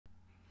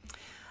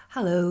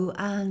Hello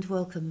and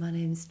welcome. My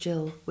name's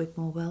Jill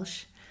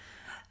Wigmore-Welsh.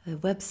 The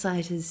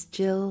website is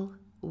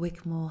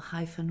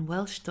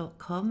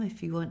jillwigmore-welsh.com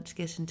if you want to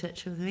get in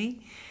touch with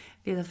me.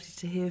 It'd be lovely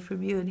to hear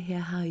from you and hear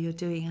how you're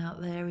doing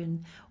out there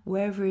in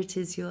wherever it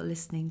is you're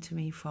listening to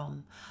me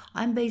from.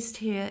 I'm based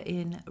here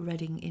in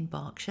Reading in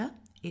Berkshire.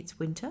 It's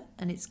winter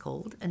and it's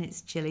cold and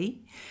it's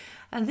chilly.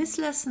 And this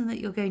lesson that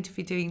you're going to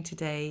be doing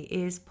today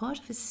is part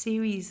of a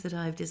series that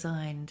I've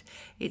designed.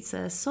 It's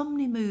a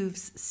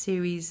Somnimoves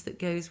series that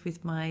goes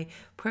with my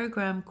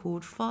program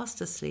called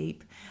Faster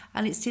Sleep,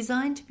 and it's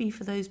designed to be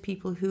for those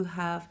people who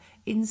have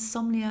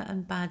insomnia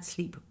and bad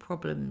sleep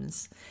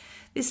problems.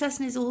 This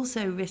lesson is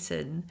also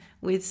written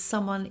with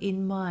someone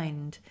in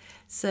mind.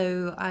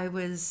 So I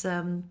was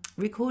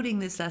recording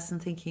this lesson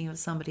thinking of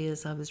somebody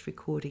as I was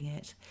recording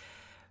it.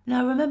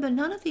 Now remember,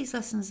 none of these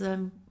lessons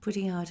I'm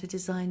putting out are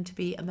designed to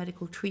be a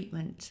medical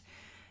treatment.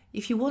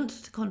 If you want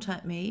to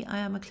contact me, I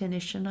am a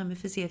clinician, I'm a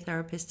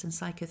physiotherapist and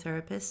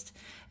psychotherapist.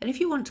 And if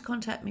you want to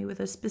contact me with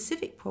a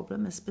specific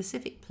problem, a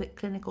specific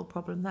clinical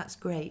problem, that's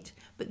great.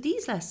 But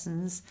these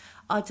lessons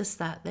are just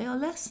that, they are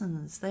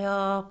lessons, they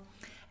are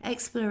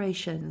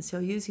explorations.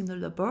 You're using the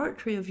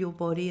laboratory of your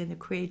body and the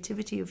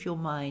creativity of your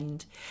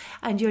mind,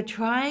 and you're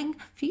trying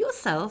for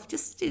yourself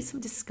just to do some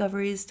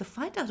discoveries, to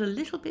find out a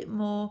little bit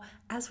more.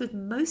 As with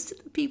most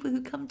of the people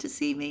who come to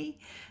see me,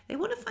 they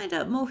want to find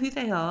out more who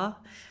they are,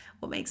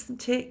 what makes them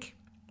tick,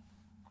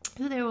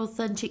 who their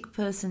authentic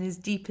person is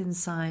deep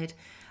inside.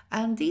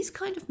 And these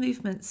kind of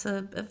movements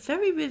are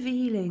very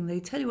revealing. They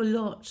tell you a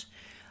lot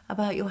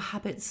about your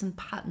habits and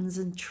patterns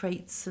and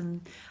traits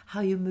and how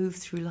you move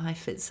through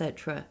life,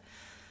 etc.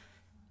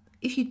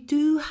 If you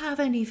do have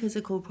any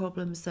physical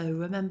problems though,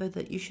 remember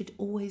that you should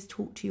always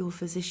talk to your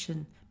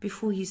physician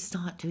before you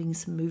start doing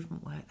some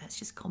movement work. That's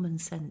just common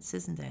sense,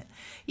 isn't it?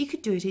 You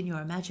could do it in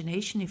your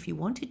imagination if you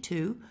wanted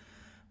to,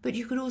 but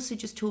you could also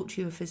just talk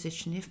to your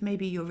physician if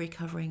maybe you're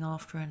recovering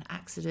after an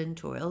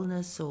accident or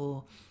illness,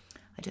 or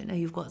I don't know,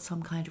 you've got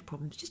some kind of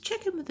problems. Just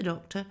check in with the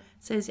doctor.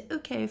 Says,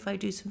 okay, if I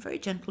do some very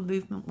gentle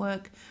movement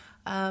work,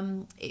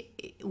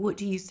 what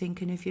do you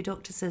think? And if your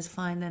doctor says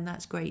fine, then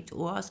that's great.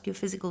 Or ask your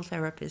physical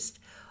therapist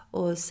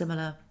or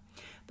similar.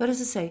 But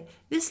as I say,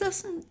 this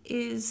lesson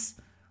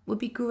would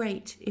be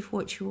great if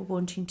what you were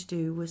wanting to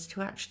do was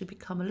to actually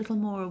become a little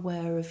more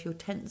aware of your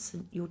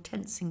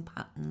tensing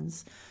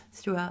patterns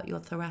throughout your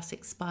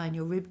thoracic spine,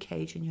 your rib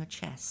cage and your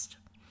chest.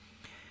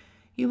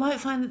 You might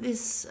find that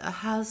this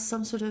has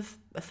some sort of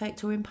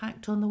effect or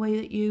impact on the way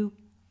that you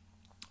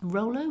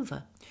roll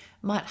over.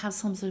 It might have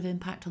some sort of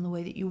impact on the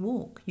way that you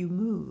walk, you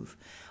move.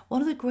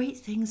 One of the great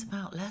things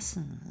about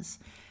lessons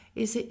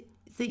is that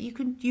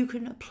you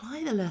can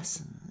apply the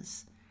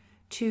lessons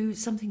to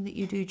something that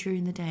you do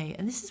during the day.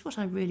 And this is what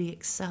I really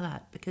excel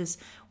at, because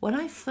when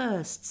I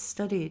first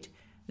studied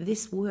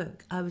this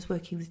work, I was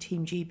working with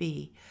Team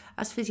GB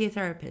as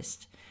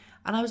physiotherapist,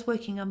 and I was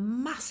working a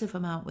massive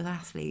amount with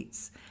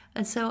athletes.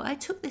 And so I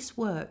took this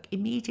work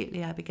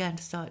immediately. I began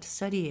to start to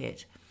study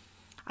it.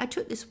 I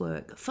took this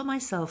work for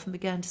myself and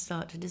began to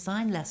start to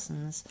design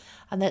lessons,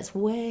 and that's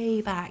way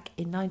back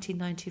in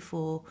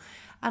 1994.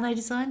 And I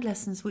designed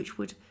lessons which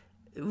would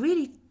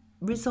really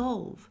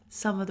resolve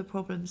some of the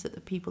problems that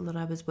the people that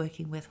I was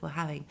working with were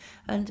having.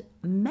 And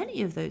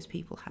many of those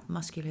people had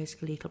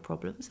musculoskeletal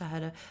problems. I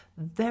had a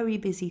very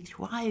busy,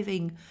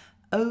 thriving,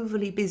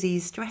 overly busy,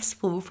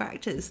 stressful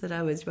practice that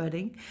I was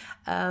running.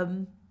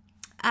 And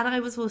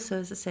I was also,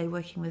 as I say,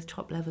 working with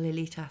top-level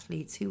elite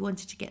athletes who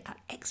wanted to get that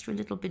extra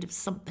little bit of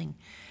something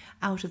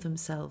out of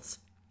themselves.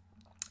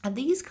 And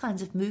these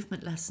kinds of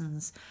movement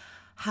lessons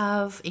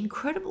have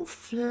incredible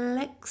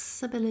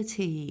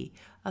flexibility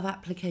of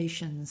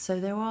application. So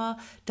there are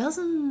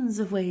dozens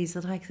of ways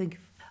that I think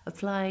of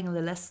applying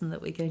the lesson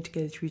that we're going to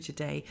go through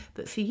today.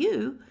 But for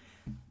you,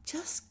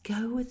 just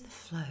go with the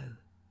flow.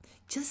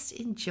 Just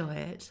enjoy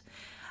it.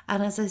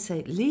 And as I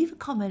say, leave a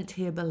comment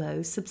here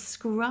below.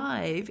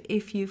 Subscribe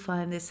if you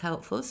find this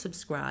helpful.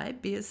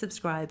 Subscribe, be a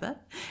subscriber.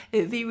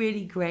 It would be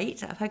really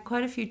great. I've had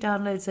quite a few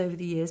downloads over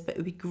the years, but it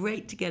would be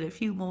great to get a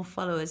few more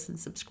followers and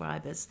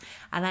subscribers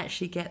and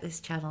actually get this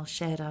channel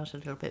shared out a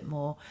little bit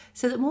more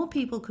so that more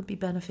people could be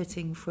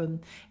benefiting from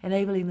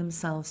enabling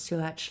themselves to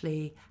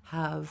actually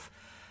have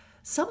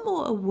some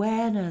more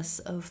awareness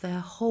of their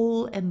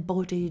whole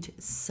embodied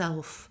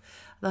self,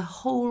 the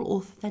whole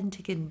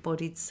authentic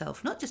embodied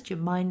self, not just your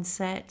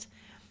mindset,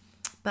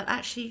 but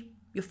actually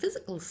your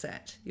physical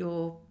set,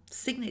 your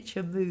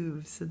signature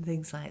moves and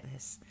things like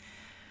this.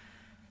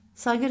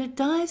 So I'm going to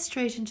dive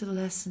straight into the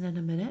lesson in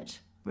a minute.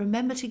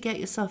 Remember to get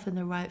yourself in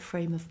the right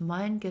frame of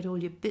mind. Get all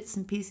your bits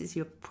and pieces,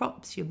 your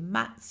props, your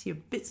mats, your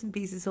bits and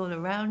pieces all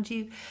around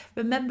you.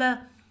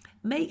 Remember,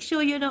 make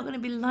sure you're not going to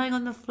be lying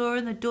on the floor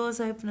and the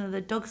door's open and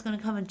the dog's going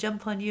to come and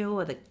jump on you,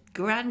 or the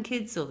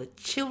grandkids or the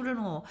children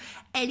or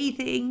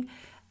anything.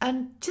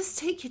 And just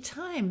take your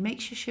time. Make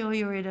sure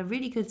you're in a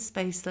really good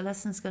space. The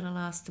lesson's going to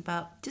last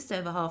about just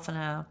over half an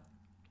hour.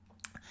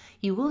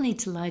 You will need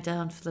to lie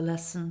down for the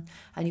lesson,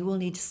 and you will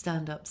need to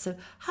stand up. So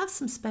have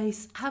some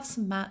space, have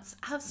some mats,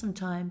 have some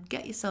time,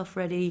 get yourself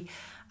ready,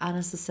 and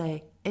as I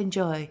say,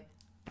 enjoy.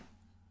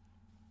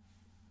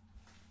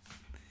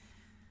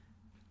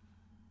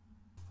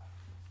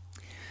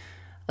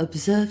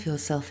 observe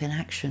yourself in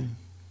action.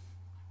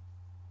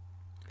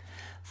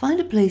 Find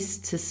a place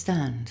to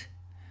stand,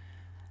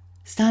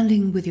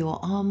 standing with your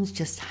arms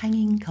just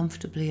hanging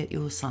comfortably at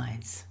your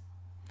sides.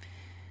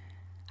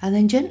 And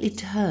then gently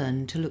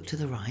turn to look to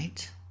the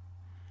right,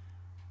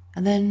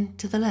 and then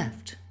to the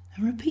left,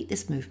 and repeat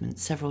this movement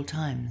several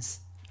times.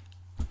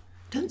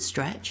 Don't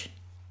stretch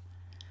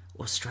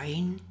or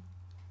strain,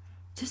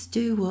 just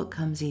do what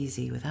comes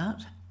easy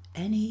without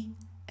any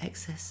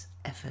excess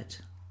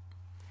effort.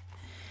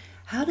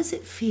 How does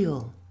it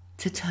feel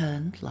to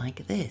turn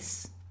like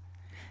this?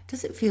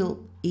 Does it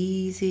feel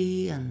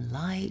easy and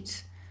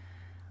light,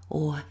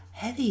 or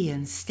heavy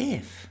and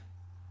stiff?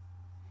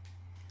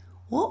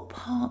 What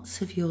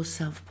parts of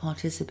yourself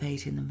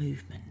participate in the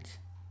movement?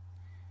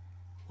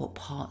 What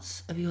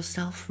parts of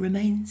yourself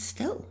remain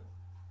still?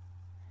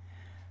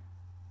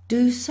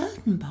 Do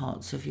certain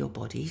parts of your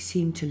body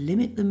seem to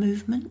limit the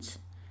movement,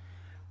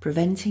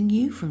 preventing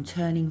you from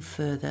turning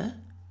further?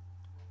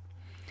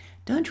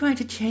 Don't try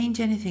to change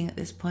anything at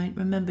this point.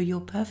 Remember,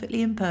 you're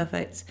perfectly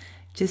imperfect,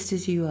 just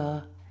as you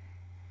are.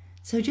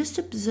 So just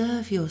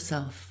observe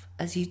yourself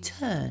as you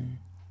turn.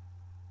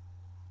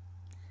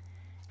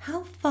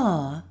 How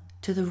far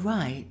to the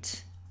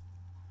right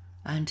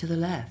and to the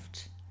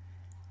left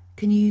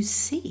can you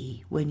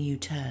see when you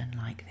turn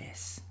like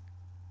this?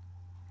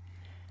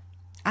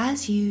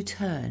 As you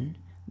turn,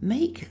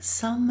 make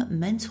some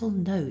mental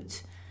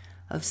note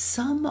of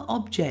some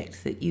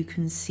object that you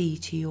can see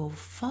to your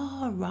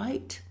far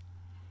right,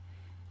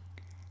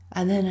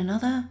 and then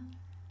another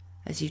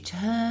as you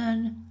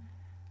turn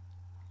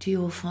to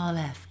your far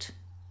left.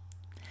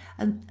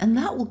 And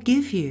that will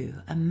give you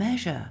a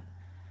measure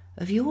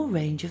of your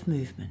range of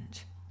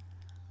movement.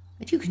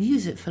 And you can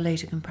use it for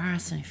later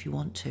comparison if you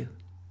want to.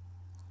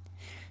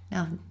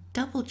 Now,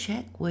 double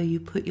check where you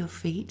put your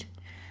feet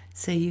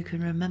so you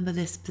can remember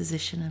this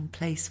position and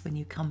place when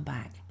you come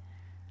back.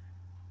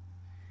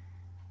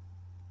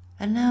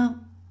 And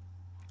now,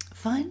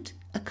 find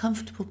a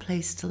comfortable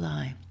place to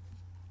lie,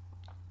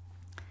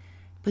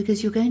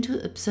 because you're going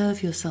to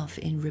observe yourself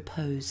in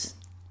repose.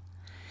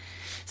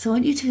 So I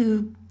want you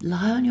to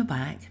lie on your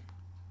back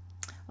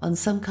on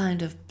some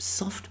kind of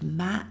soft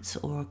mat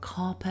or a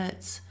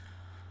carpet,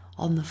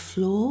 on the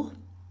floor,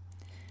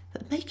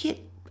 but make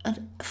it a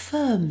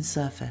firm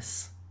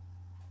surface.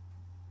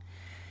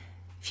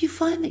 If you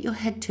find that your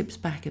head tips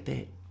back a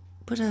bit,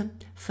 put a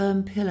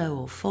firm pillow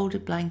or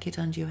folded blanket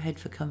under your head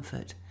for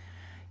comfort.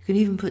 You can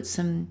even put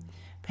some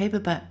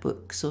paperback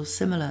books or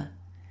similar.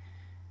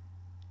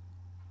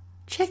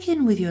 Check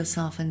in with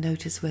yourself and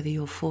notice whether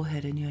your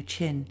forehead and your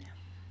chin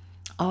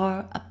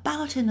are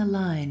about in a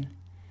line,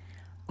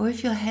 or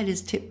if your head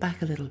is tipped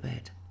back a little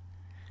bit.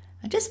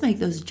 And just make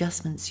those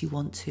adjustments you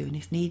want to, and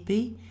if need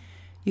be,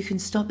 you can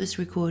stop this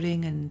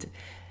recording and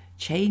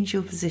change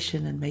your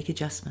position and make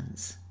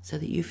adjustments so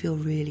that you feel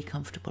really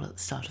comfortable at the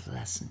start of the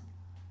lesson.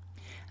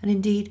 And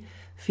indeed,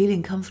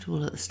 feeling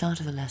comfortable at the start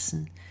of a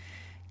lesson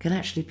can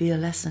actually be a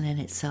lesson in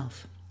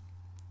itself.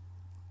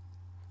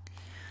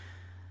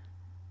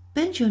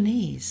 Bend your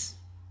knees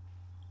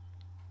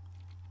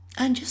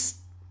and just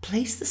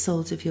place the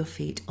soles of your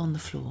feet on the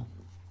floor.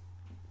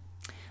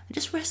 And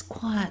just rest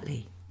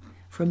quietly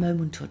for a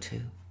moment or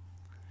two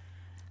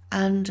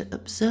and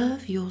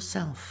observe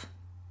yourself.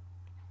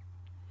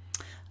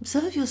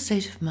 Observe your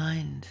state of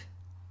mind.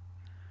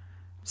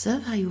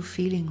 Observe how you're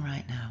feeling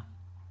right now.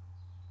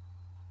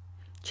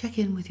 Check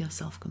in with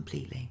yourself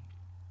completely.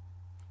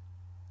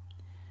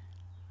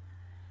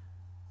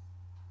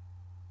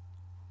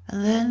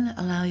 And then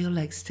allow your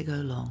legs to go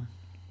long.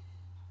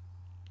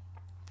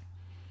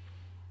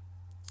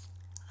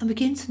 And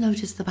begin to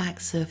notice the back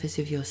surface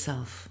of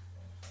yourself.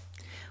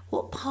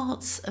 What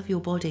parts of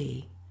your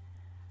body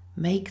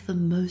make the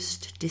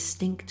most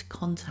distinct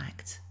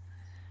contact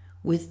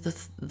with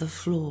the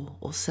floor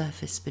or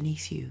surface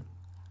beneath you?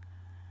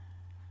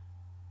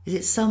 Is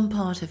it some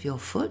part of your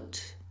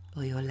foot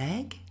or your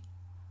leg?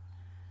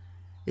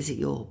 Is it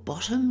your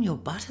bottom, your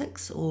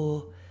buttocks,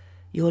 or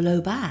your low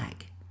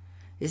back?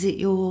 Is it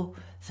your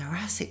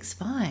thoracic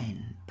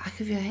spine, back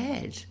of your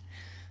head,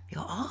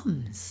 your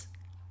arms?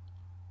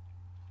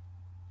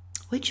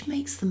 Which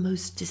makes the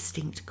most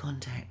distinct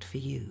contact for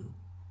you?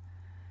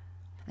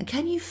 And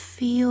can you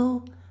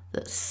feel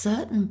that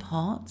certain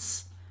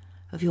parts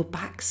of your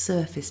back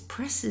surface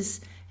presses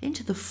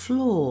into the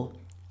floor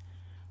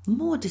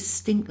more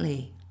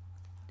distinctly,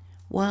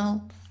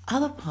 while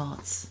other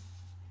parts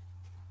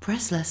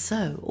press less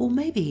so, or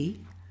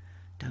maybe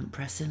don't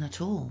press in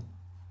at all?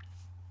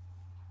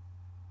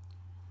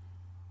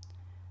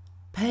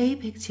 Pay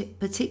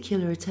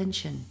particular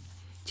attention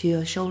to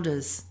your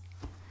shoulders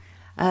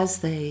as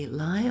they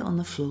lie on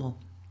the floor.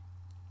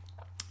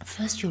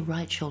 First your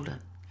right shoulder,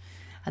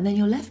 and then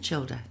your left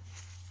shoulder.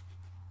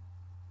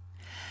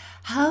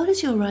 How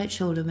does your right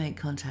shoulder make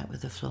contact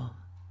with the floor?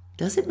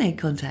 Does it make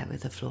contact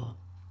with the floor?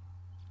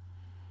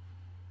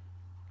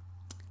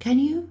 Can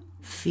you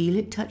feel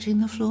it touching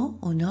the floor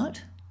or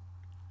not?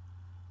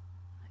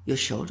 Your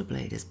shoulder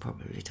blade is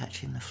probably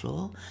touching the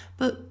floor,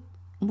 but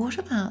what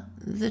about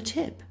the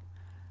tip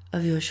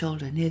of your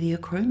shoulder near the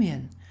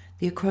acromion,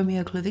 the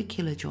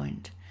acromioclavicular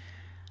joint,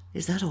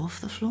 is that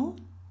off the floor?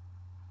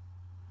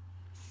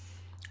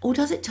 Or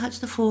does it touch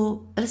the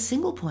floor at a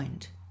single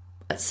point,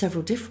 at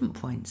several different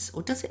points?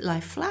 Or does it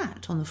lie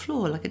flat on the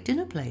floor like a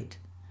dinner plate?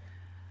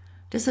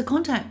 Does the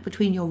contact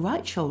between your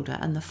right shoulder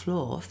and the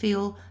floor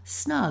feel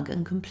snug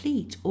and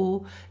complete?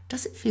 Or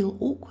does it feel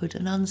awkward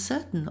and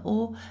uncertain?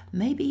 Or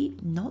maybe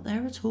not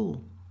there at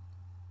all?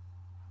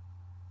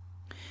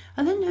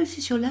 And then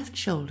notice your left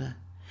shoulder.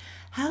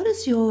 How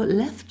does your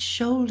left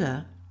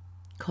shoulder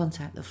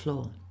contact the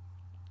floor?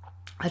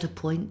 At a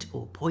point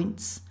or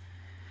points?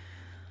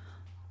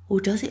 Or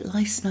does it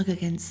lie snug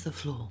against the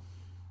floor?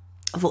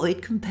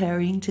 Avoid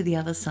comparing to the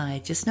other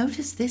side. Just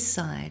notice this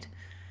side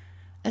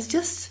as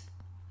just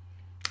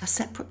a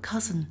separate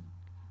cousin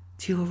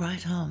to your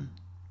right arm.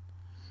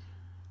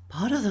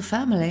 Part of the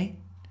family,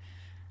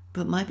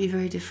 but might be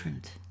very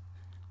different.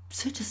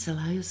 So just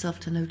allow yourself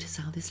to notice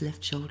how this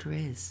left shoulder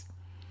is.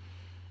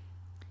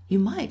 You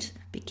might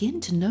begin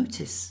to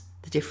notice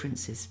the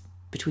differences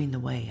between the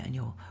way and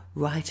your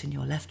right and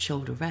your left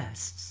shoulder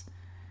rests.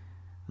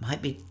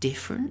 Might be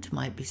different,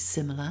 might be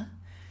similar,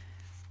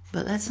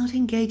 but let's not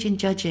engage in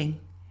judging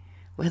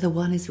whether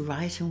one is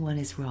right and one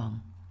is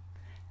wrong.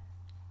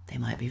 They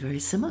might be very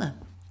similar,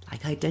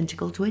 like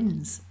identical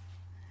twins.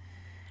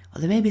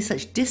 Or they may be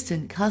such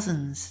distant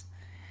cousins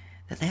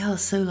that they are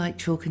so like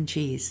chalk and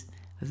cheese,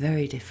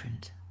 very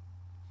different.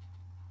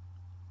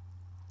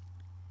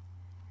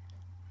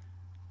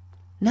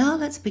 Now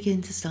let's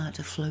begin to start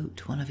to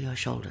float one of your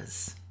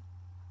shoulders.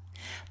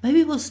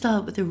 Maybe we'll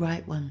start with the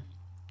right one.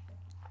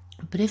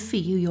 But if for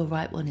you your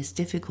right one is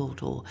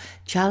difficult or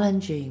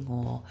challenging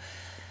or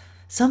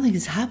something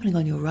is happening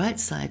on your right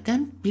side,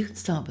 then you can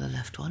start with the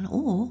left one,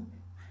 or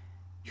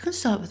you can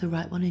start with the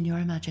right one in your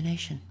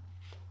imagination.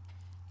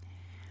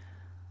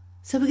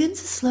 So begin to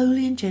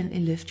slowly and gently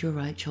lift your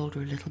right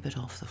shoulder a little bit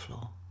off the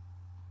floor.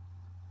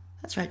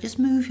 That's right, just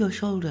move your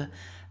shoulder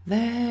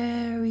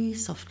very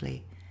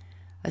softly,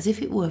 as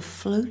if it were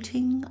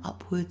floating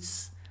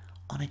upwards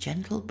on a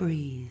gentle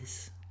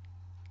breeze.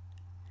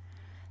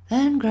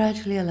 Then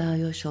gradually allow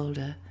your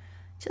shoulder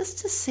just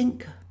to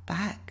sink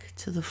back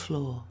to the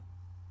floor.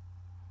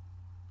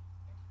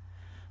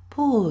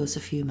 Pause a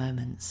few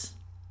moments,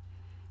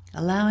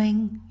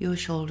 allowing your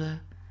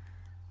shoulder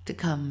to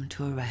come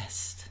to a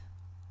rest.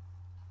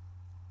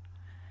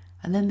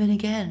 And then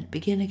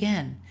begin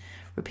again,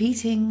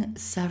 repeating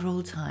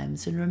several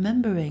times and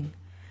remembering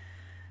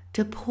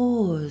to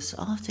pause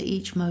after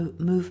each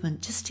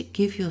movement, just to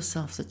give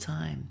yourself the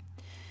time,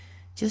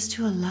 just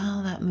to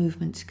allow that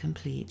movement to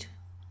complete.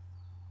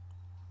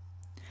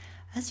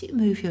 As you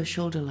move your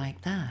shoulder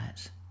like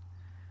that,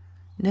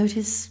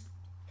 notice,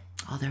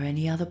 are there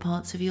any other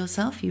parts of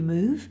yourself you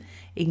move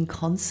in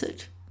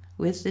concert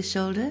with the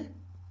shoulder?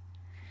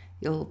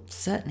 You'll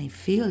certainly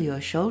feel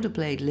your shoulder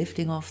blade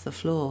lifting off the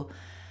floor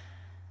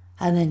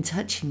and then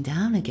touching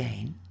down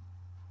again.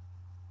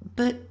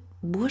 But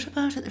what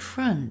about at the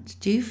front?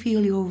 Do you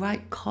feel your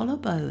right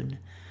collarbone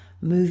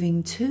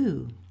moving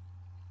too?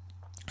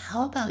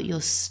 How about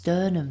your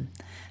sternum,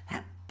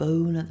 that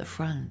bone at the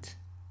front?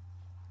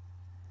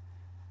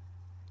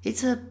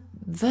 It's a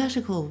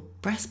vertical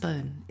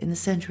breastbone in the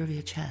center of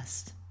your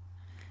chest,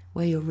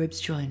 where your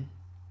ribs join.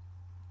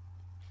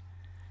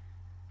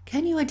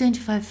 Can you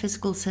identify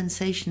physical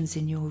sensations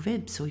in your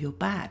ribs or your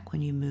back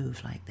when you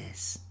move like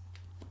this?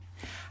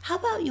 How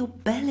about your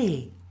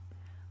belly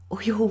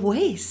or your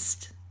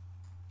waist?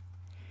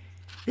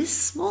 This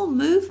small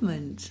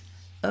movement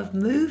of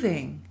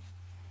moving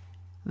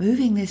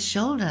this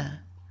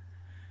shoulder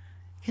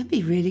can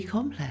be really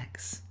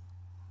complex.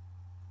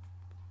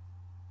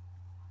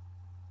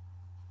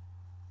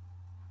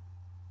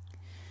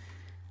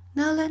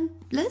 Now then,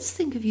 let's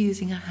think of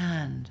using a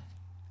hand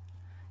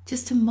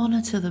just to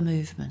monitor the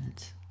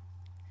movement.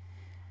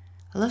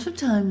 A lot of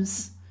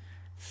times,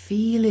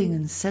 feeling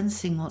and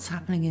sensing what's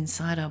happening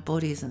inside our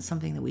body isn't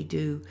something that we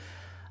do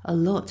a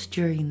lot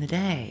during the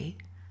day.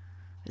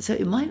 So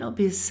it might not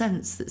be a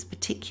sense that's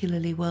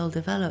particularly well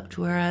developed,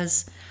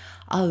 whereas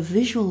our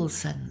visual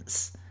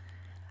sense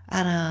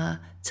and our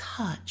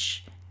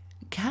touch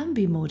can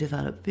be more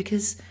developed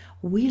because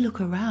we look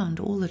around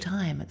all the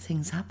time at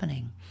things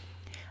happening.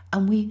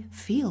 And we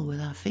feel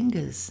with our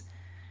fingers.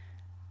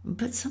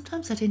 But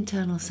sometimes that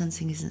internal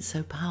sensing isn't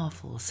so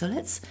powerful. So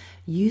let's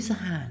use a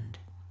hand.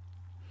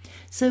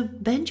 So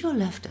bend your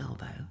left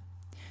elbow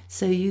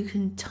so you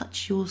can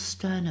touch your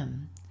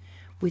sternum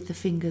with the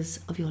fingers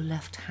of your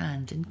left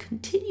hand and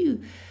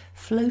continue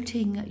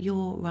floating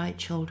your right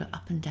shoulder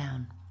up and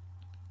down.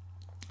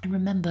 And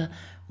remember,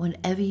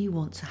 whenever you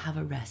want to have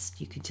a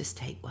rest, you can just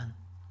take one.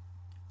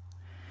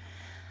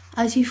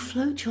 As you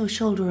float your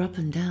shoulder up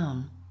and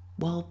down,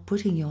 while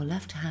putting your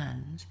left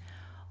hand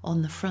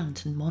on the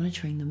front and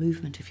monitoring the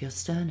movement of your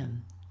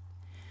sternum,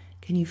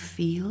 can you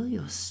feel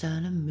your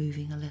sternum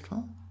moving a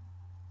little?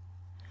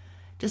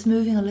 Just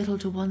moving a little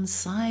to one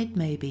side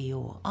maybe,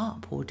 or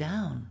up or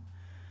down,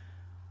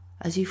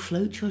 as you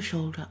float your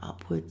shoulder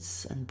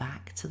upwards and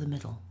back to the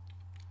middle,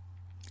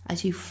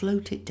 as you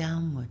float it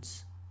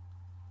downwards.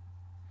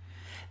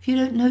 If you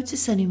don't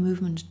notice any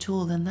movement at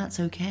all, then that's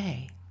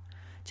okay.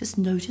 Just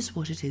notice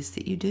what it is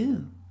that you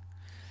do.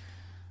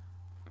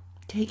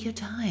 Take your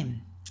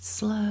time.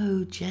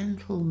 Slow,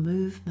 gentle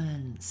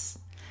movements.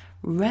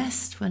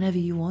 Rest whenever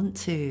you want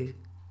to.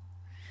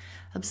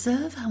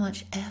 Observe how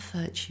much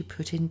effort you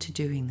put into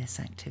doing this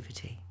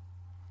activity.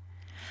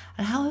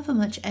 And however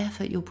much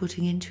effort you're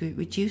putting into it,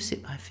 reduce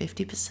it by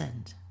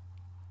 50%.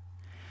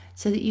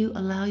 So that you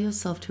allow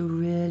yourself to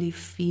really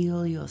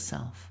feel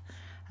yourself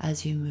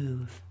as you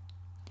move.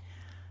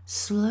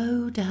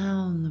 Slow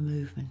down the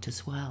movement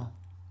as well.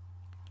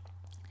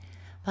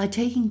 By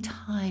taking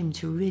time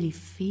to really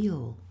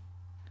feel,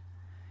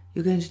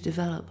 you're going to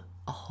develop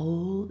a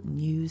whole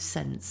new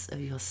sense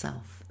of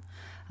yourself.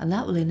 And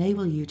that will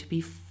enable you to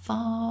be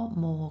far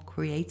more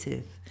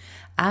creative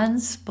and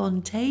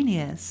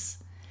spontaneous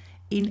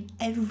in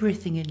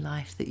everything in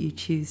life that you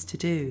choose to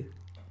do.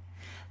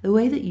 The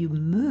way that you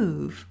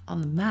move on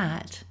the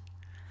mat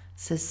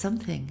says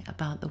something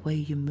about the way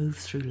you move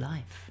through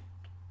life.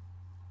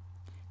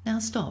 Now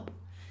stop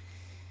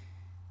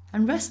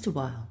and rest a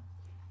while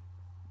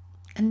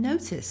and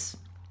notice,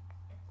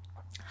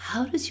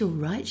 how does your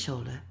right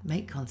shoulder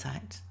make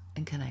contact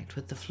and connect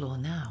with the floor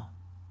now?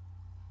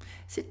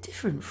 Is it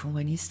different from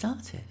when you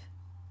started?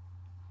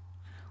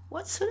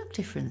 What sort of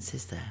difference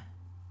is there?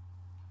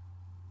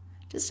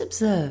 Just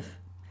observe.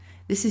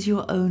 This is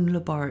your own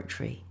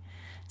laboratory,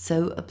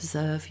 so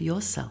observe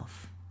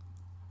yourself.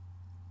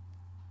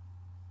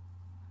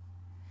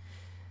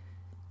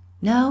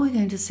 Now we're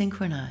going to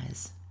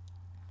synchronize,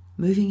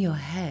 moving your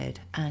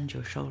head and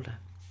your shoulder.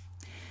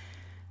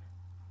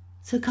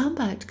 So come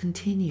back to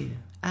continue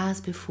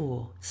as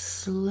before,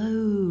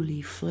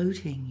 slowly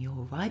floating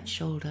your right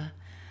shoulder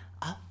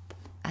up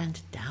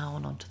and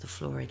down onto the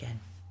floor again.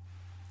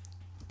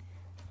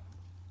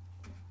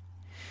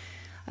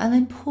 And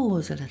then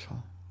pause a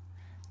little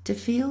to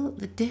feel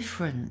the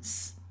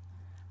difference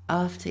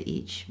after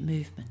each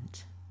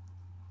movement.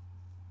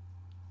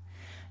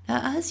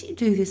 Now, as you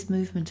do this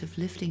movement of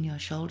lifting your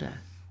shoulder,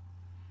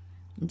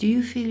 do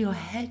you feel your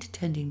head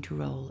tending to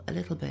roll a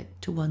little bit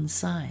to one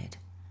side?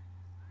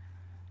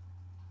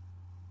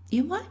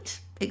 You might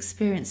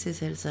experience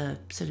this as a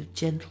sort of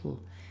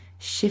gentle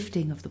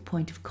shifting of the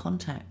point of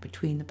contact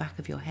between the back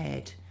of your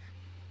head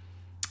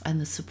and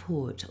the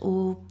support,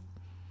 or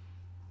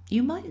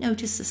you might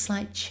notice a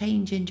slight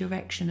change in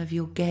direction of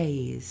your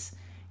gaze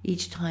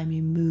each time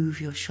you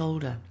move your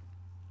shoulder.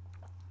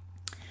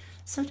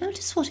 So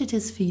notice what it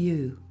is for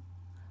you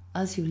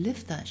as you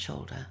lift that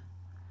shoulder.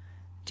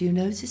 Do you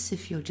notice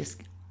if you're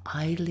just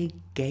idly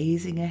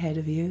gazing ahead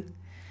of you?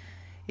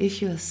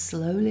 If you're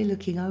slowly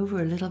looking over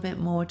a little bit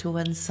more to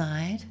one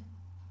side?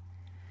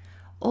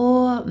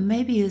 Or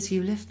maybe as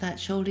you lift that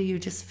shoulder, you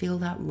just feel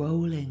that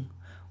rolling.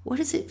 What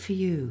is it for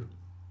you?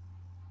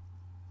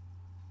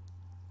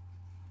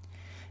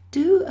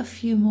 Do a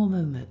few more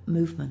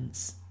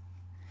movements.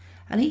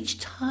 And each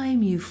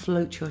time you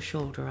float your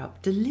shoulder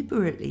up,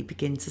 deliberately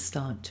begin to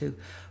start to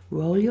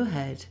roll your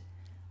head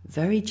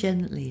very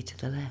gently to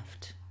the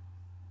left.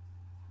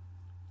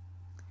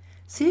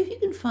 See if you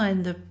can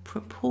find the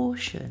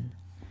proportion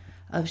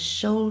of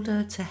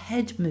shoulder to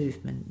head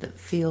movement that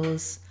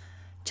feels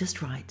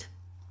just right.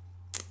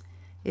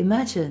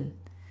 Imagine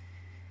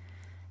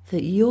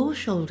that your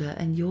shoulder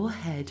and your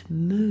head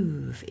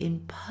move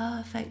in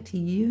perfect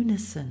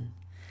unison,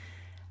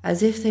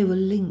 as if they were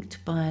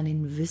linked by an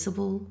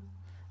invisible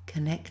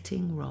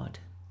connecting rod.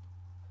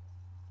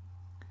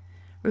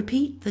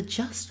 Repeat the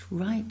just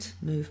right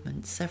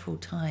movement several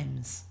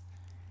times,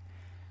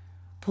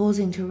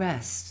 pausing to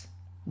rest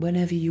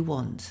whenever you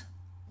want,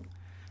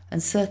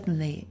 and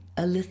certainly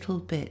a little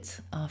bit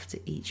after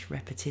each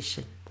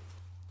repetition.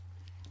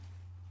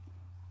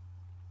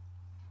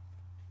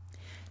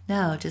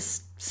 Now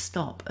just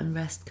stop and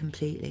rest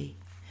completely,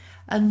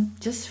 and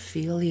just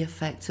feel the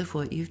effect of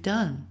what you've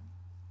done.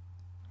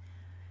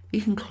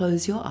 You can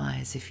close your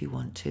eyes if you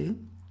want to,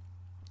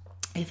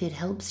 if it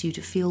helps you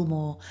to feel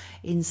more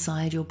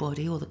inside your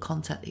body or the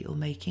contact that you're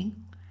making.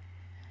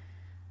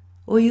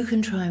 Or you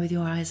can try with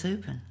your eyes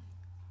open.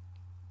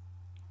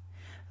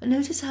 But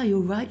notice how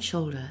your right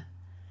shoulder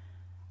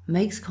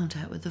makes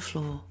contact with the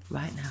floor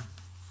right now.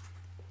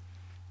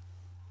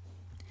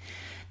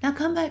 Now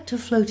come back to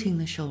floating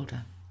the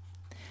shoulder.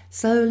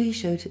 Slowly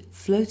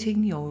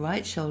floating your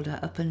right shoulder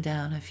up and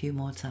down a few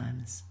more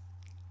times.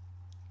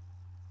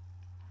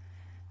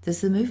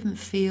 Does the movement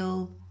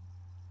feel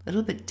a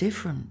little bit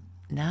different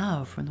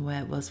now from the way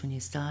it was when you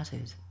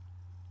started?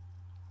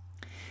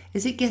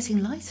 Is it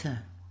getting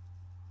lighter,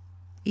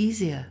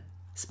 easier,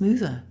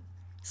 smoother,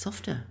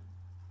 softer?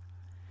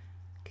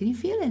 Can you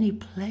feel any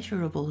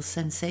pleasurable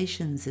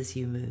sensations as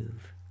you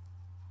move?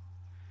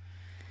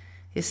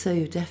 If so,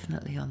 you're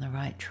definitely on the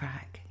right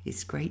track.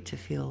 It's great to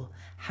feel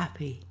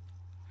happy,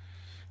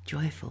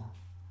 joyful.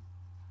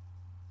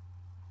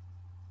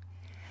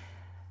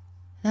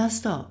 Now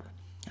stop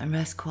and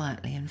rest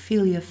quietly and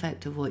feel the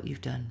effect of what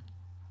you've done.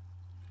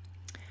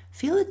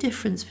 Feel the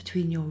difference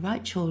between your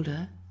right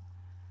shoulder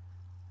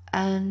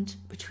and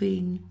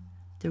between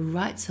the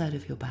right side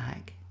of your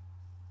back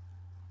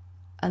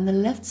and the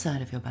left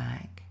side of your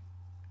back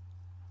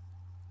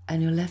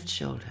and your left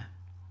shoulder.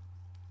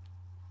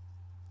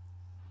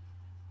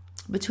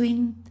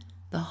 Between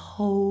the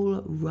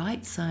whole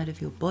right side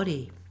of your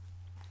body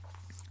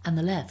and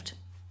the left.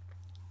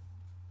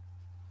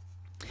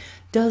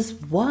 Does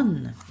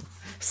one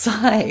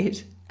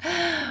side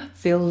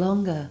feel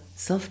longer,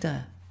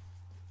 softer,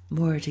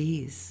 more at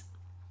ease?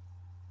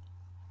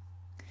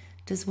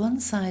 Does one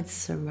side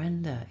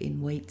surrender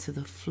in weight to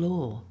the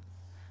floor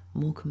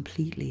more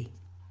completely?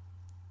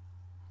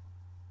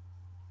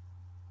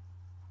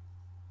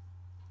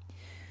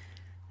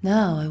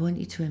 Now I want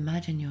you to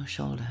imagine your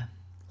shoulder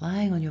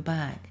lying on your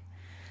back,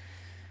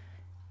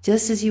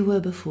 just as you were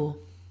before.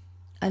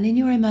 And in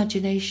your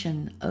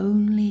imagination,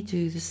 only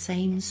do the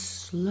same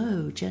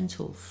slow,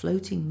 gentle,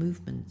 floating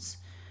movements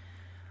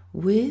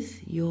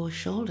with your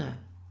shoulder.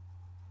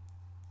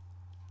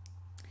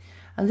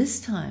 And this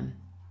time,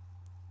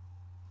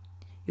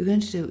 you're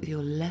going to do it with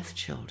your left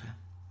shoulder.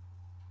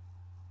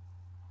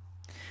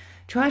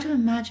 Try to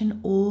imagine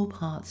all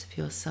parts of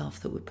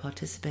yourself that would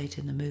participate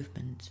in the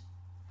movement.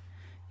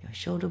 Your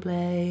shoulder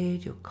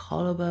blade, your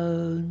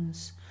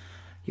collarbones,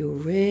 your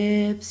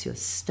ribs, your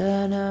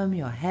sternum,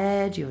 your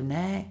head, your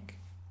neck.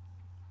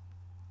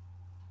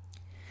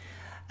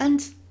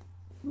 And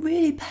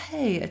really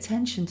pay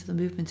attention to the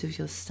movement of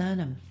your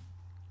sternum.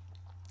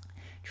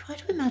 Try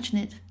to imagine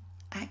it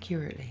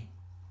accurately.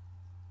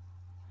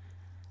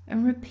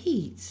 And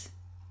repeat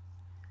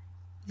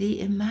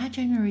the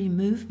imaginary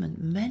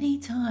movement many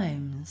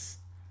times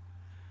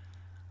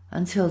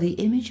until the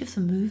image of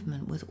the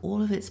movement with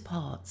all of its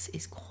parts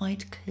is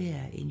quite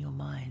clear in your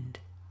mind.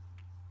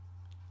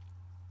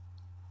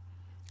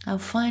 Now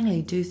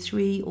finally, do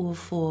 3 or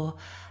 4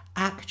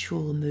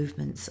 actual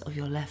movements of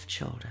your left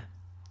shoulder.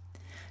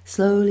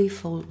 Slowly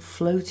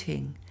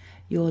floating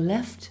your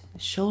left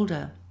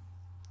shoulder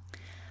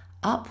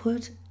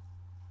upward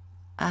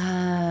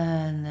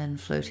and then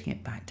floating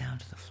it back down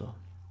to the floor.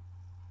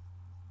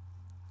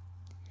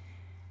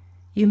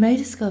 You may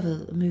discover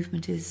that the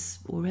movement is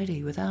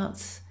already,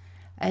 without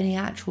any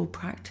actual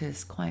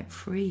practice, quite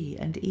free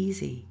and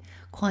easy,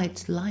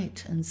 quite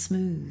light and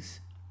smooth.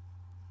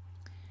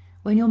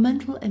 When your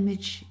mental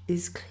image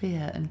is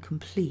clear and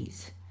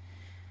complete,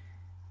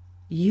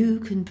 you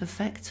can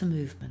perfect a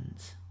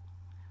movement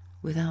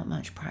without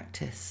much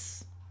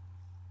practice.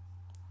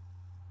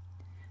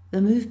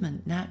 The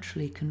movement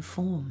naturally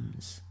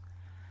conforms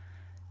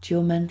to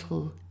your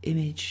mental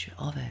image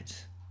of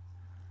it,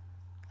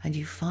 and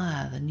you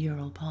fire the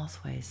neural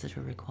pathways that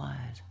are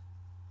required.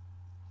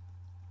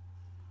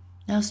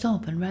 Now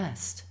stop and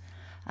rest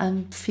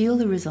and feel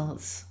the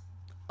results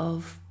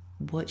of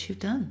what you've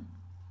done.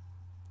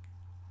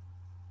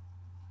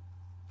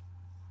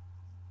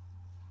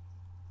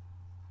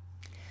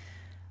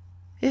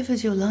 If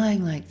as you're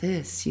lying like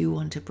this, you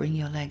want to bring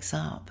your legs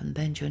up and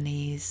bend your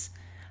knees,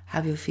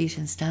 have your feet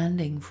in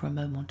standing for a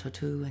moment or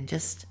two and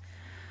just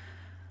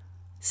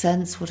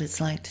sense what it's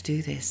like to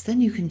do this,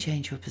 then you can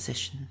change your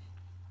position.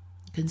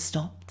 You can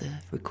stop the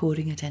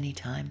recording at any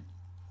time.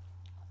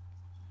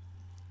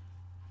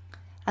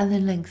 And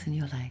then lengthen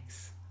your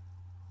legs.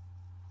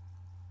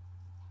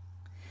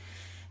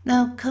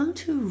 Now come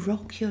to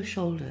rock your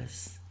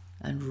shoulders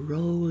and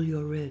roll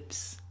your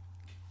ribs.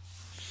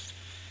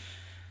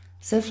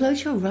 So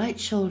float your right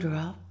shoulder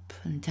up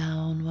and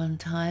down one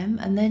time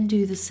and then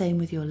do the same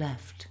with your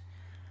left.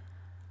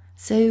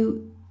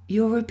 So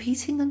you're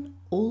repeating an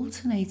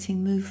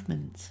alternating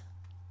movement.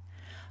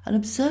 And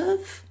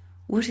observe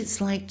what it's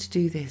like to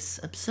do this.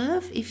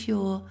 Observe if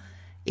your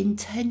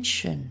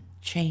intention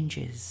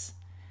changes.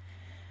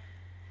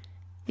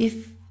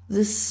 If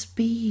the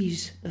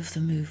speed of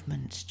the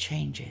movement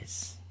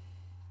changes.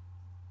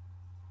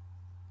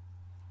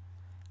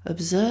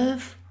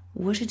 Observe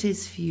what it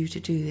is for you to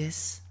do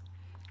this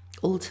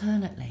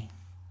alternately,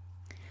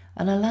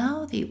 and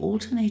allow the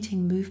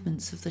alternating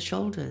movements of the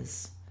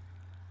shoulders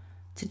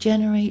to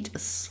generate a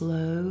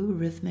slow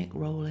rhythmic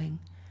rolling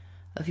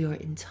of your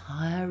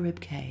entire rib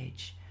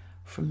cage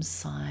from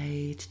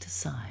side to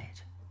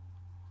side.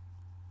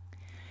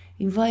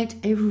 Invite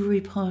every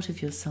part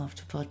of yourself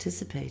to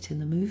participate in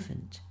the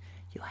movement.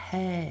 Your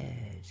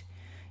head,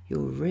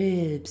 your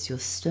ribs, your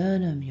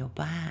sternum, your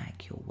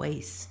back, your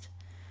waist,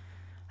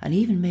 and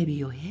even maybe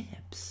your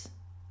hips.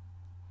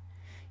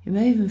 You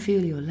may even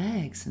feel your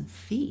legs and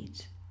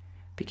feet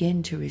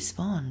begin to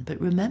respond. But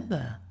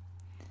remember,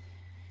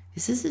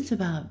 this isn't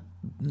about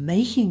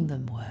making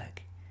them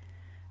work.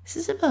 This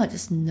is about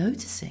just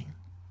noticing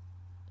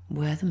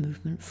where the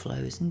movement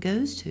flows and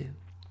goes to.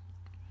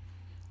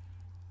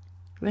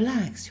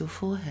 Relax your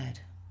forehead.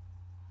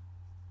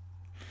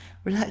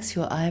 Relax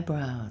your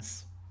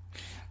eyebrows.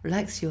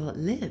 Relax your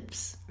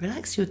lips.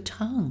 Relax your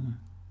tongue.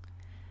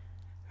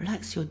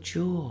 Relax your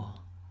jaw.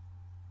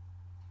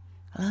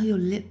 Allow your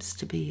lips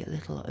to be a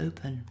little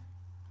open.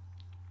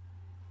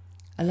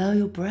 Allow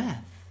your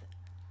breath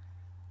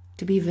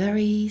to be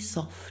very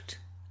soft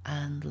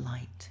and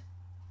light.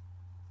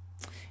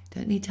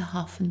 Don't need to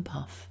huff and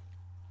puff.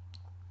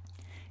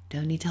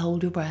 Don't need to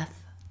hold your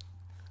breath.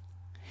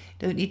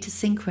 Don't need to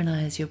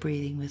synchronize your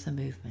breathing with the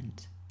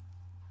movement.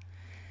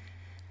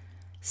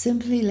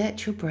 Simply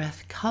let your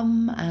breath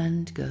come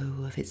and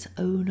go of its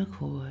own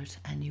accord,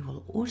 and you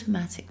will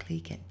automatically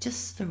get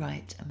just the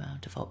right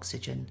amount of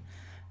oxygen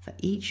for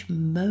each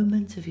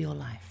moment of your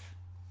life.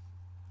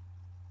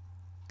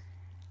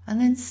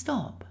 And then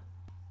stop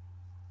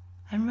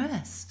and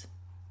rest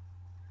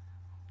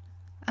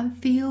and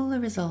feel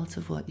the result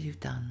of what you've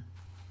done.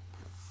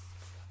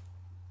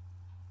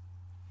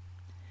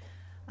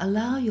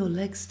 Allow your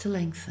legs to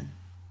lengthen.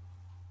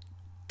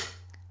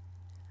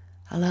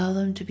 Allow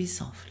them to be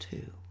soft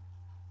too.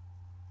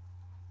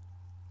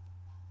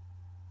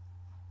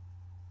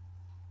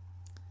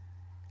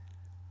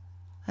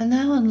 And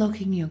now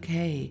unlocking your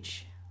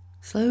cage,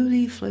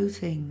 slowly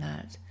floating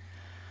that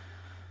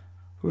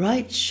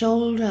right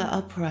shoulder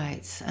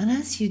upright. And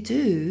as you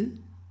do,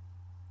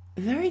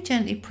 very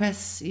gently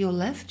press your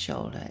left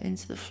shoulder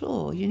into the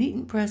floor. You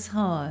needn't press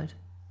hard.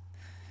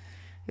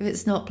 If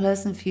it's not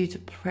pleasant for you to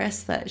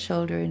press that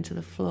shoulder into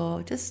the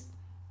floor, just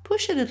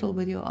push a little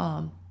with your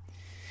arm.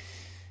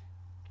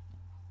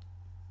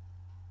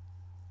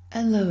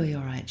 And lower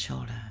your right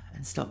shoulder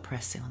and stop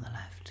pressing on the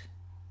left.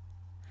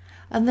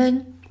 And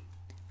then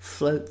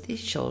float the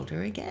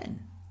shoulder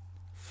again.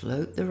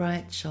 Float the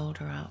right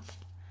shoulder up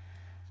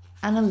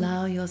and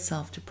allow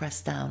yourself to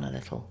press down a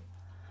little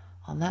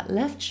on that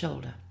left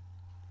shoulder.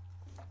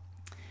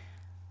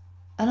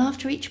 And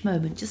after each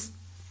moment, just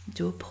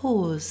do a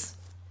pause.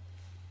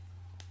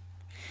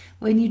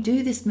 When you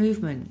do this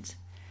movement,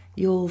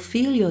 you'll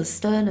feel your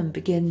sternum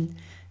begin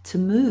to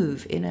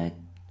move in a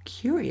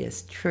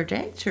curious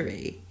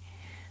trajectory.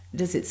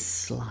 Does it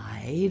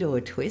slide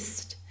or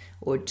twist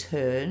or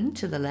turn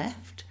to the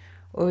left?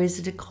 Or is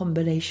it a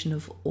combination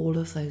of all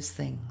of those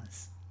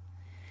things?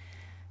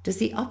 Does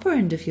the upper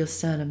end of your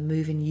sternum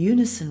move in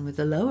unison with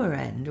the lower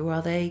end, or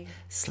are they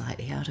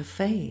slightly out of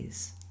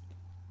phase?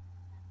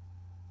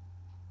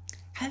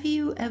 Have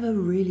you ever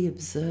really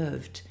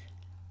observed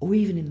or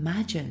even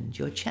imagined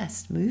your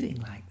chest moving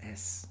like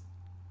this?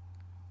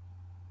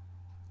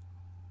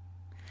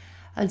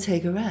 And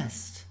take a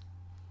rest.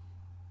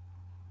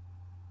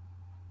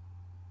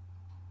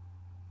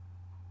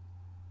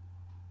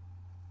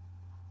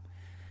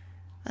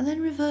 And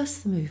then reverse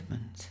the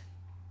movement.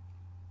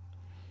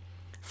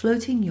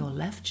 Floating your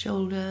left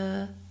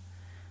shoulder,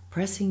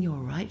 pressing your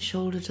right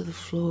shoulder to the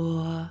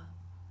floor,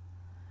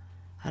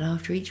 and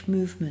after each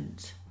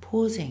movement,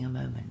 pausing a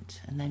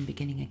moment and then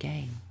beginning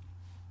again.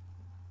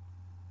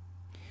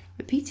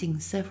 Repeating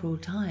several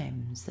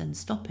times, then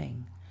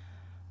stopping,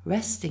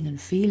 resting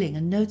and feeling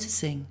and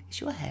noticing, is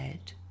your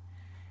head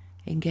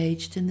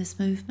engaged in this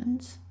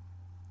movement?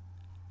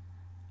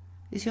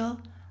 Is your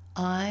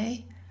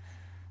eye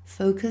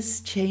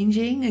focus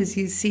changing as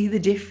you see the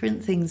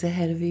different things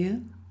ahead of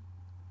you?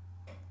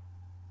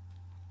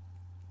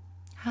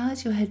 How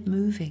is your head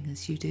moving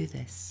as you do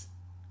this?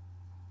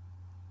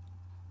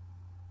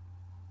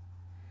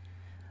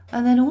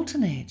 And then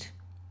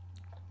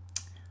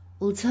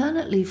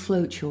alternately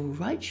float your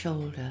right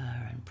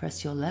shoulder and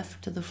press your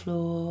left to the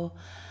floor,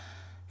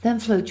 then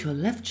float your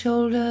left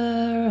shoulder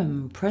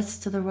and press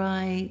to the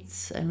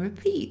right, and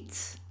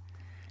repeat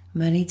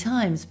many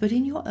times, but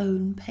in your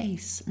own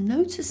pace.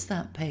 Notice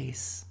that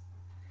pace.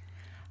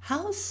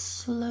 How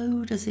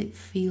slow does it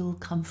feel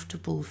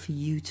comfortable for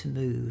you to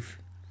move?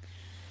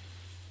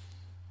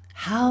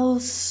 How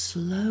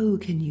slow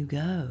can you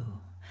go?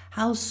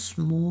 How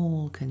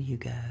small can you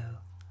go?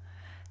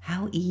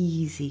 How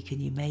easy can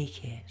you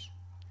make it?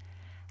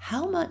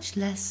 How much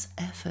less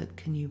effort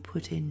can you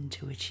put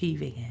into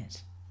achieving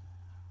it?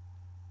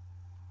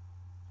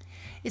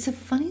 It's a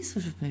funny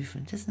sort of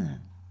movement, isn't it?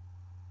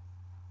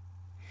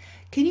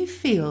 Can you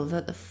feel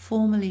that the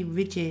formerly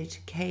rigid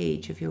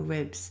cage of your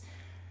ribs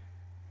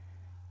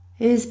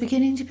is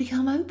beginning to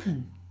become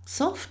open,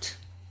 soft,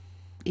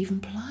 even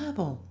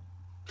pliable?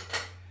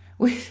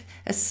 With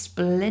a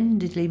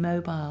splendidly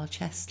mobile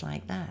chest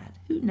like that,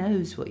 who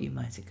knows what you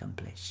might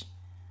accomplish?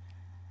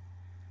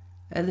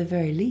 At the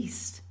very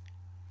least,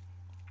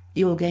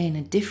 you'll gain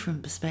a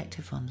different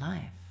perspective on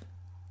life.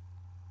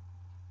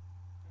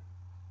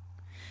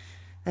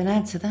 Then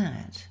add to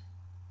that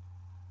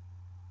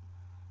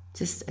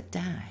just a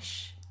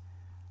dash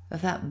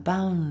of that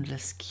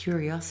boundless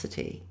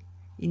curiosity,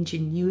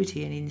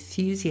 ingenuity and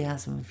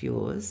enthusiasm of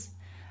yours,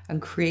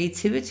 and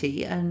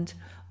creativity, and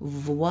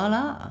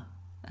voila,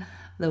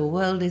 the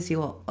world is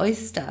your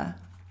oyster.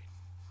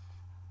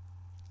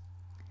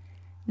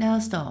 Now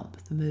stop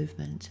the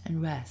movement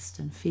and rest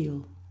and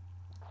feel.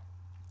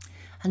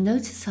 And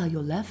notice how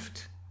your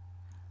left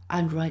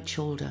and right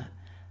shoulder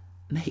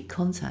make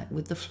contact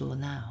with the floor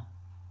now.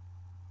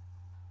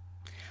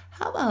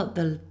 How about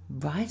the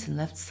right and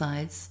left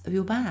sides of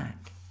your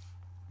back?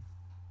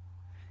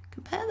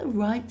 Compare the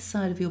right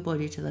side of your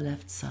body to the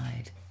left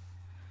side.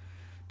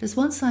 Does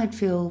one side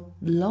feel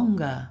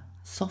longer,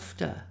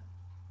 softer,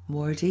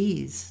 more at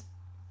ease?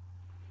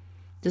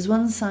 Does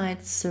one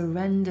side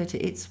surrender to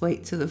its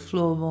weight to the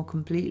floor more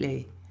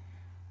completely?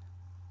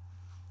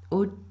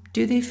 Or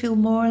do they feel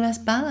more or less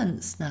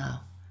balanced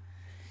now?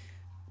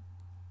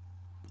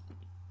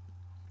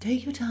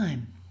 Take your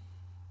time.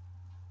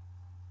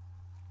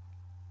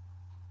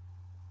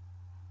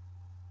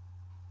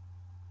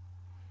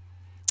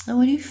 And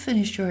when you've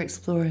finished your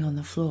exploring on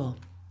the floor,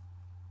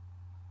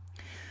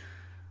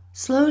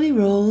 slowly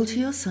roll to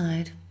your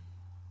side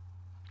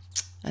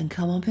and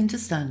come up into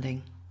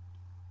standing.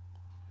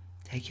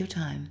 Take your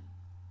time.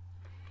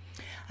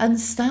 And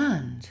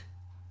stand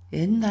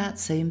in that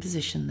same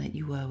position that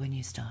you were when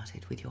you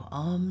started, with your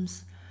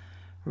arms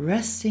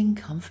resting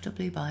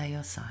comfortably by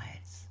your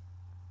sides.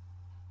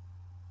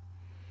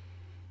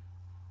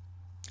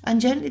 And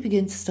gently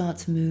begin to start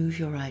to move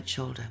your right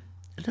shoulder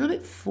a little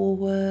bit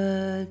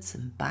forwards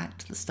and back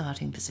to the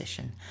starting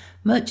position,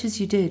 much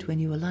as you did when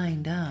you were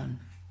lying down.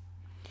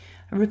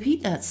 And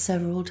repeat that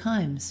several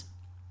times.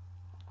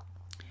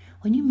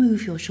 When you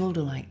move your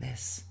shoulder like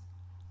this,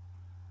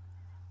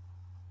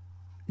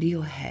 do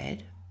your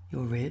head,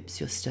 your ribs,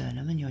 your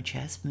sternum and your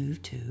chest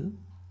move too?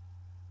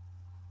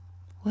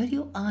 Where do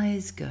your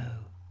eyes go?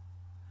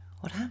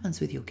 What happens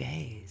with your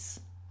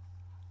gaze?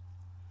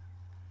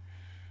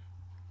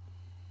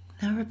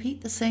 Now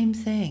repeat the same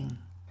thing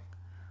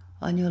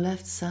on your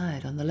left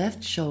side, on the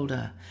left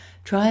shoulder.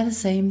 Try the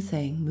same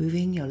thing,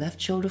 moving your left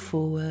shoulder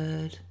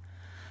forward,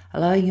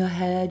 allowing your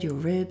head, your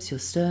ribs, your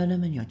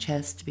sternum and your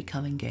chest to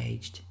become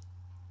engaged.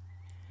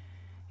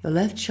 Your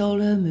left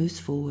shoulder moves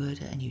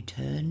forward and you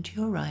turn to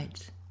your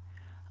right.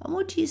 And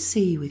what do you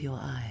see with your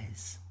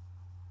eyes?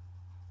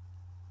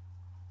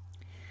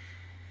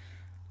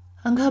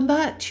 And come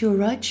back to your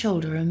right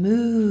shoulder and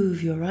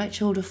move your right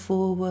shoulder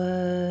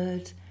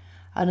forward,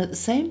 and at the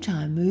same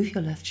time move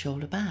your left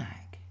shoulder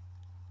back.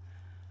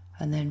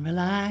 And then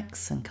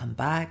relax and come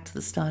back to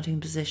the starting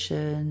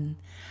position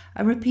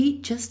and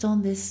repeat just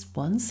on this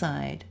one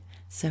side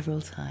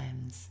several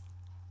times.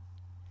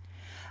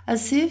 And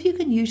see if you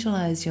can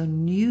utilize your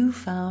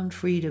newfound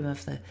freedom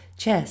of the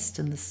chest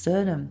and the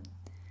sternum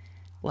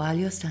while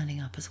you're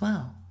standing up as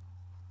well.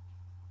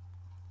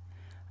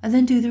 And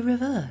then do the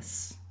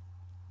reverse.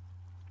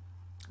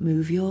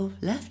 Move your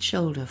left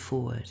shoulder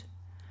forward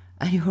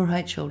and your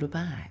right shoulder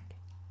back.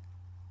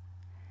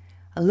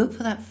 And look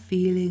for that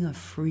feeling of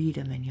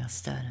freedom in your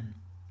sternum.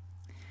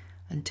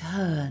 And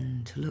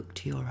turn to look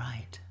to your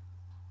right.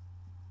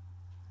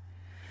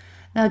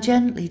 Now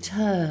gently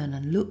turn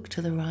and look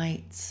to the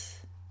right.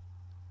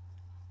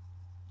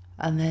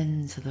 And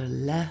then to the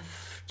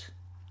left.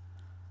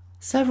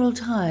 Several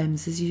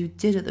times as you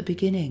did at the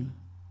beginning.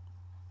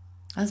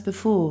 As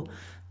before,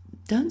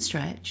 don't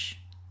stretch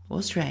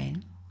or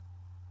strain.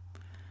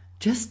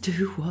 Just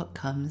do what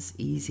comes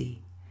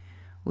easy,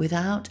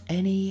 without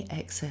any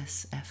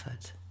excess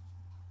effort.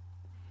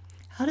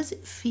 How does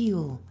it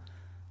feel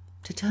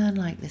to turn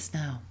like this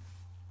now?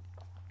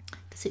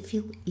 Does it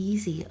feel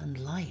easy and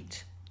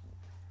light,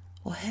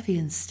 or heavy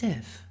and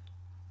stiff?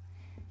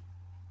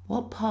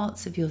 What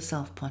parts of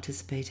yourself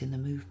participate in the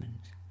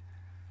movement?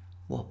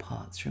 What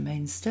parts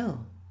remain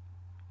still?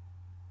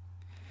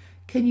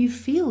 Can you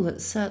feel that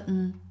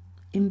certain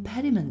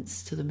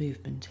impediments to the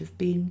movement have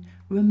been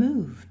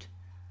removed?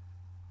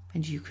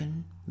 And you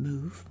can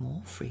move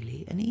more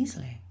freely and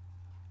easily.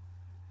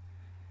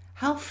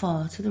 How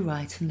far to the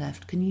right and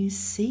left can you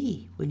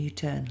see when you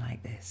turn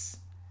like this?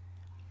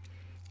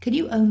 Can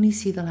you only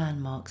see the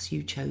landmarks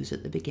you chose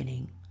at the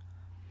beginning?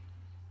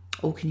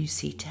 Or can you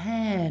see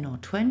 10 or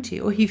 20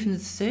 or even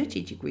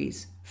 30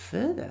 degrees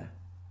further?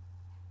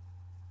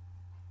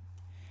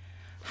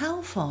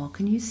 How far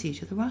can you see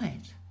to the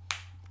right?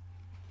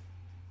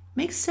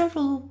 Make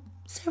several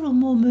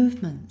more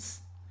movements.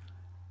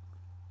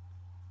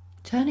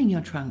 Turning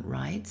your trunk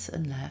right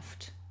and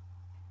left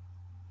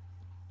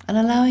and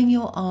allowing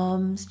your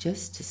arms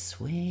just to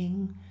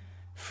swing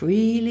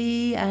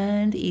freely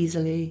and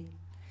easily.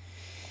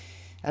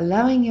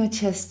 Allowing your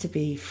chest to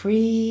be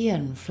free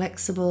and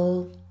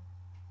flexible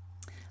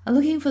and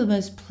looking for the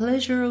most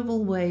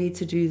pleasurable way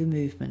to do the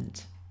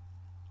movement.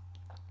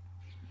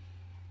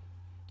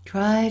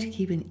 Try to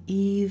keep an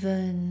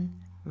even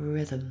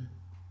rhythm.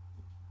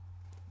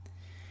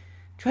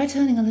 Try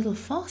turning a little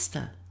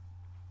faster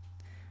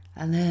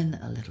and then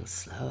a little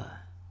slower.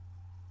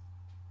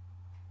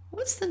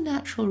 What's the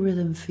natural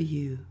rhythm for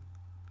you?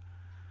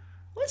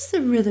 What's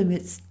the rhythm?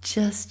 It's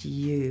just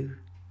you.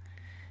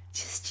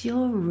 Just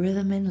your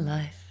rhythm in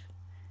life.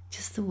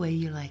 Just the way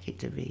you like it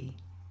to be.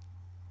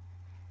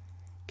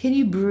 Can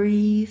you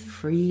breathe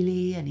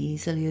freely and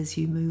easily as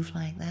you move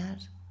like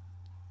that?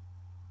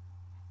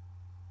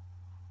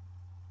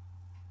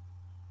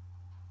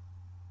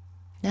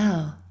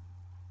 Now,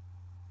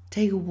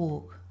 take a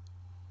walk.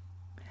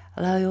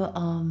 Allow your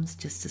arms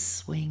just to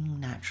swing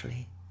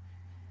naturally.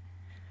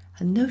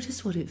 And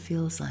notice what it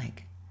feels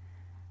like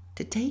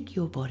to take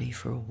your body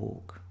for a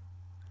walk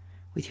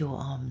with your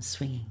arms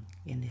swinging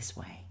in this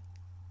way.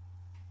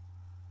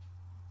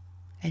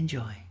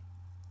 Enjoy.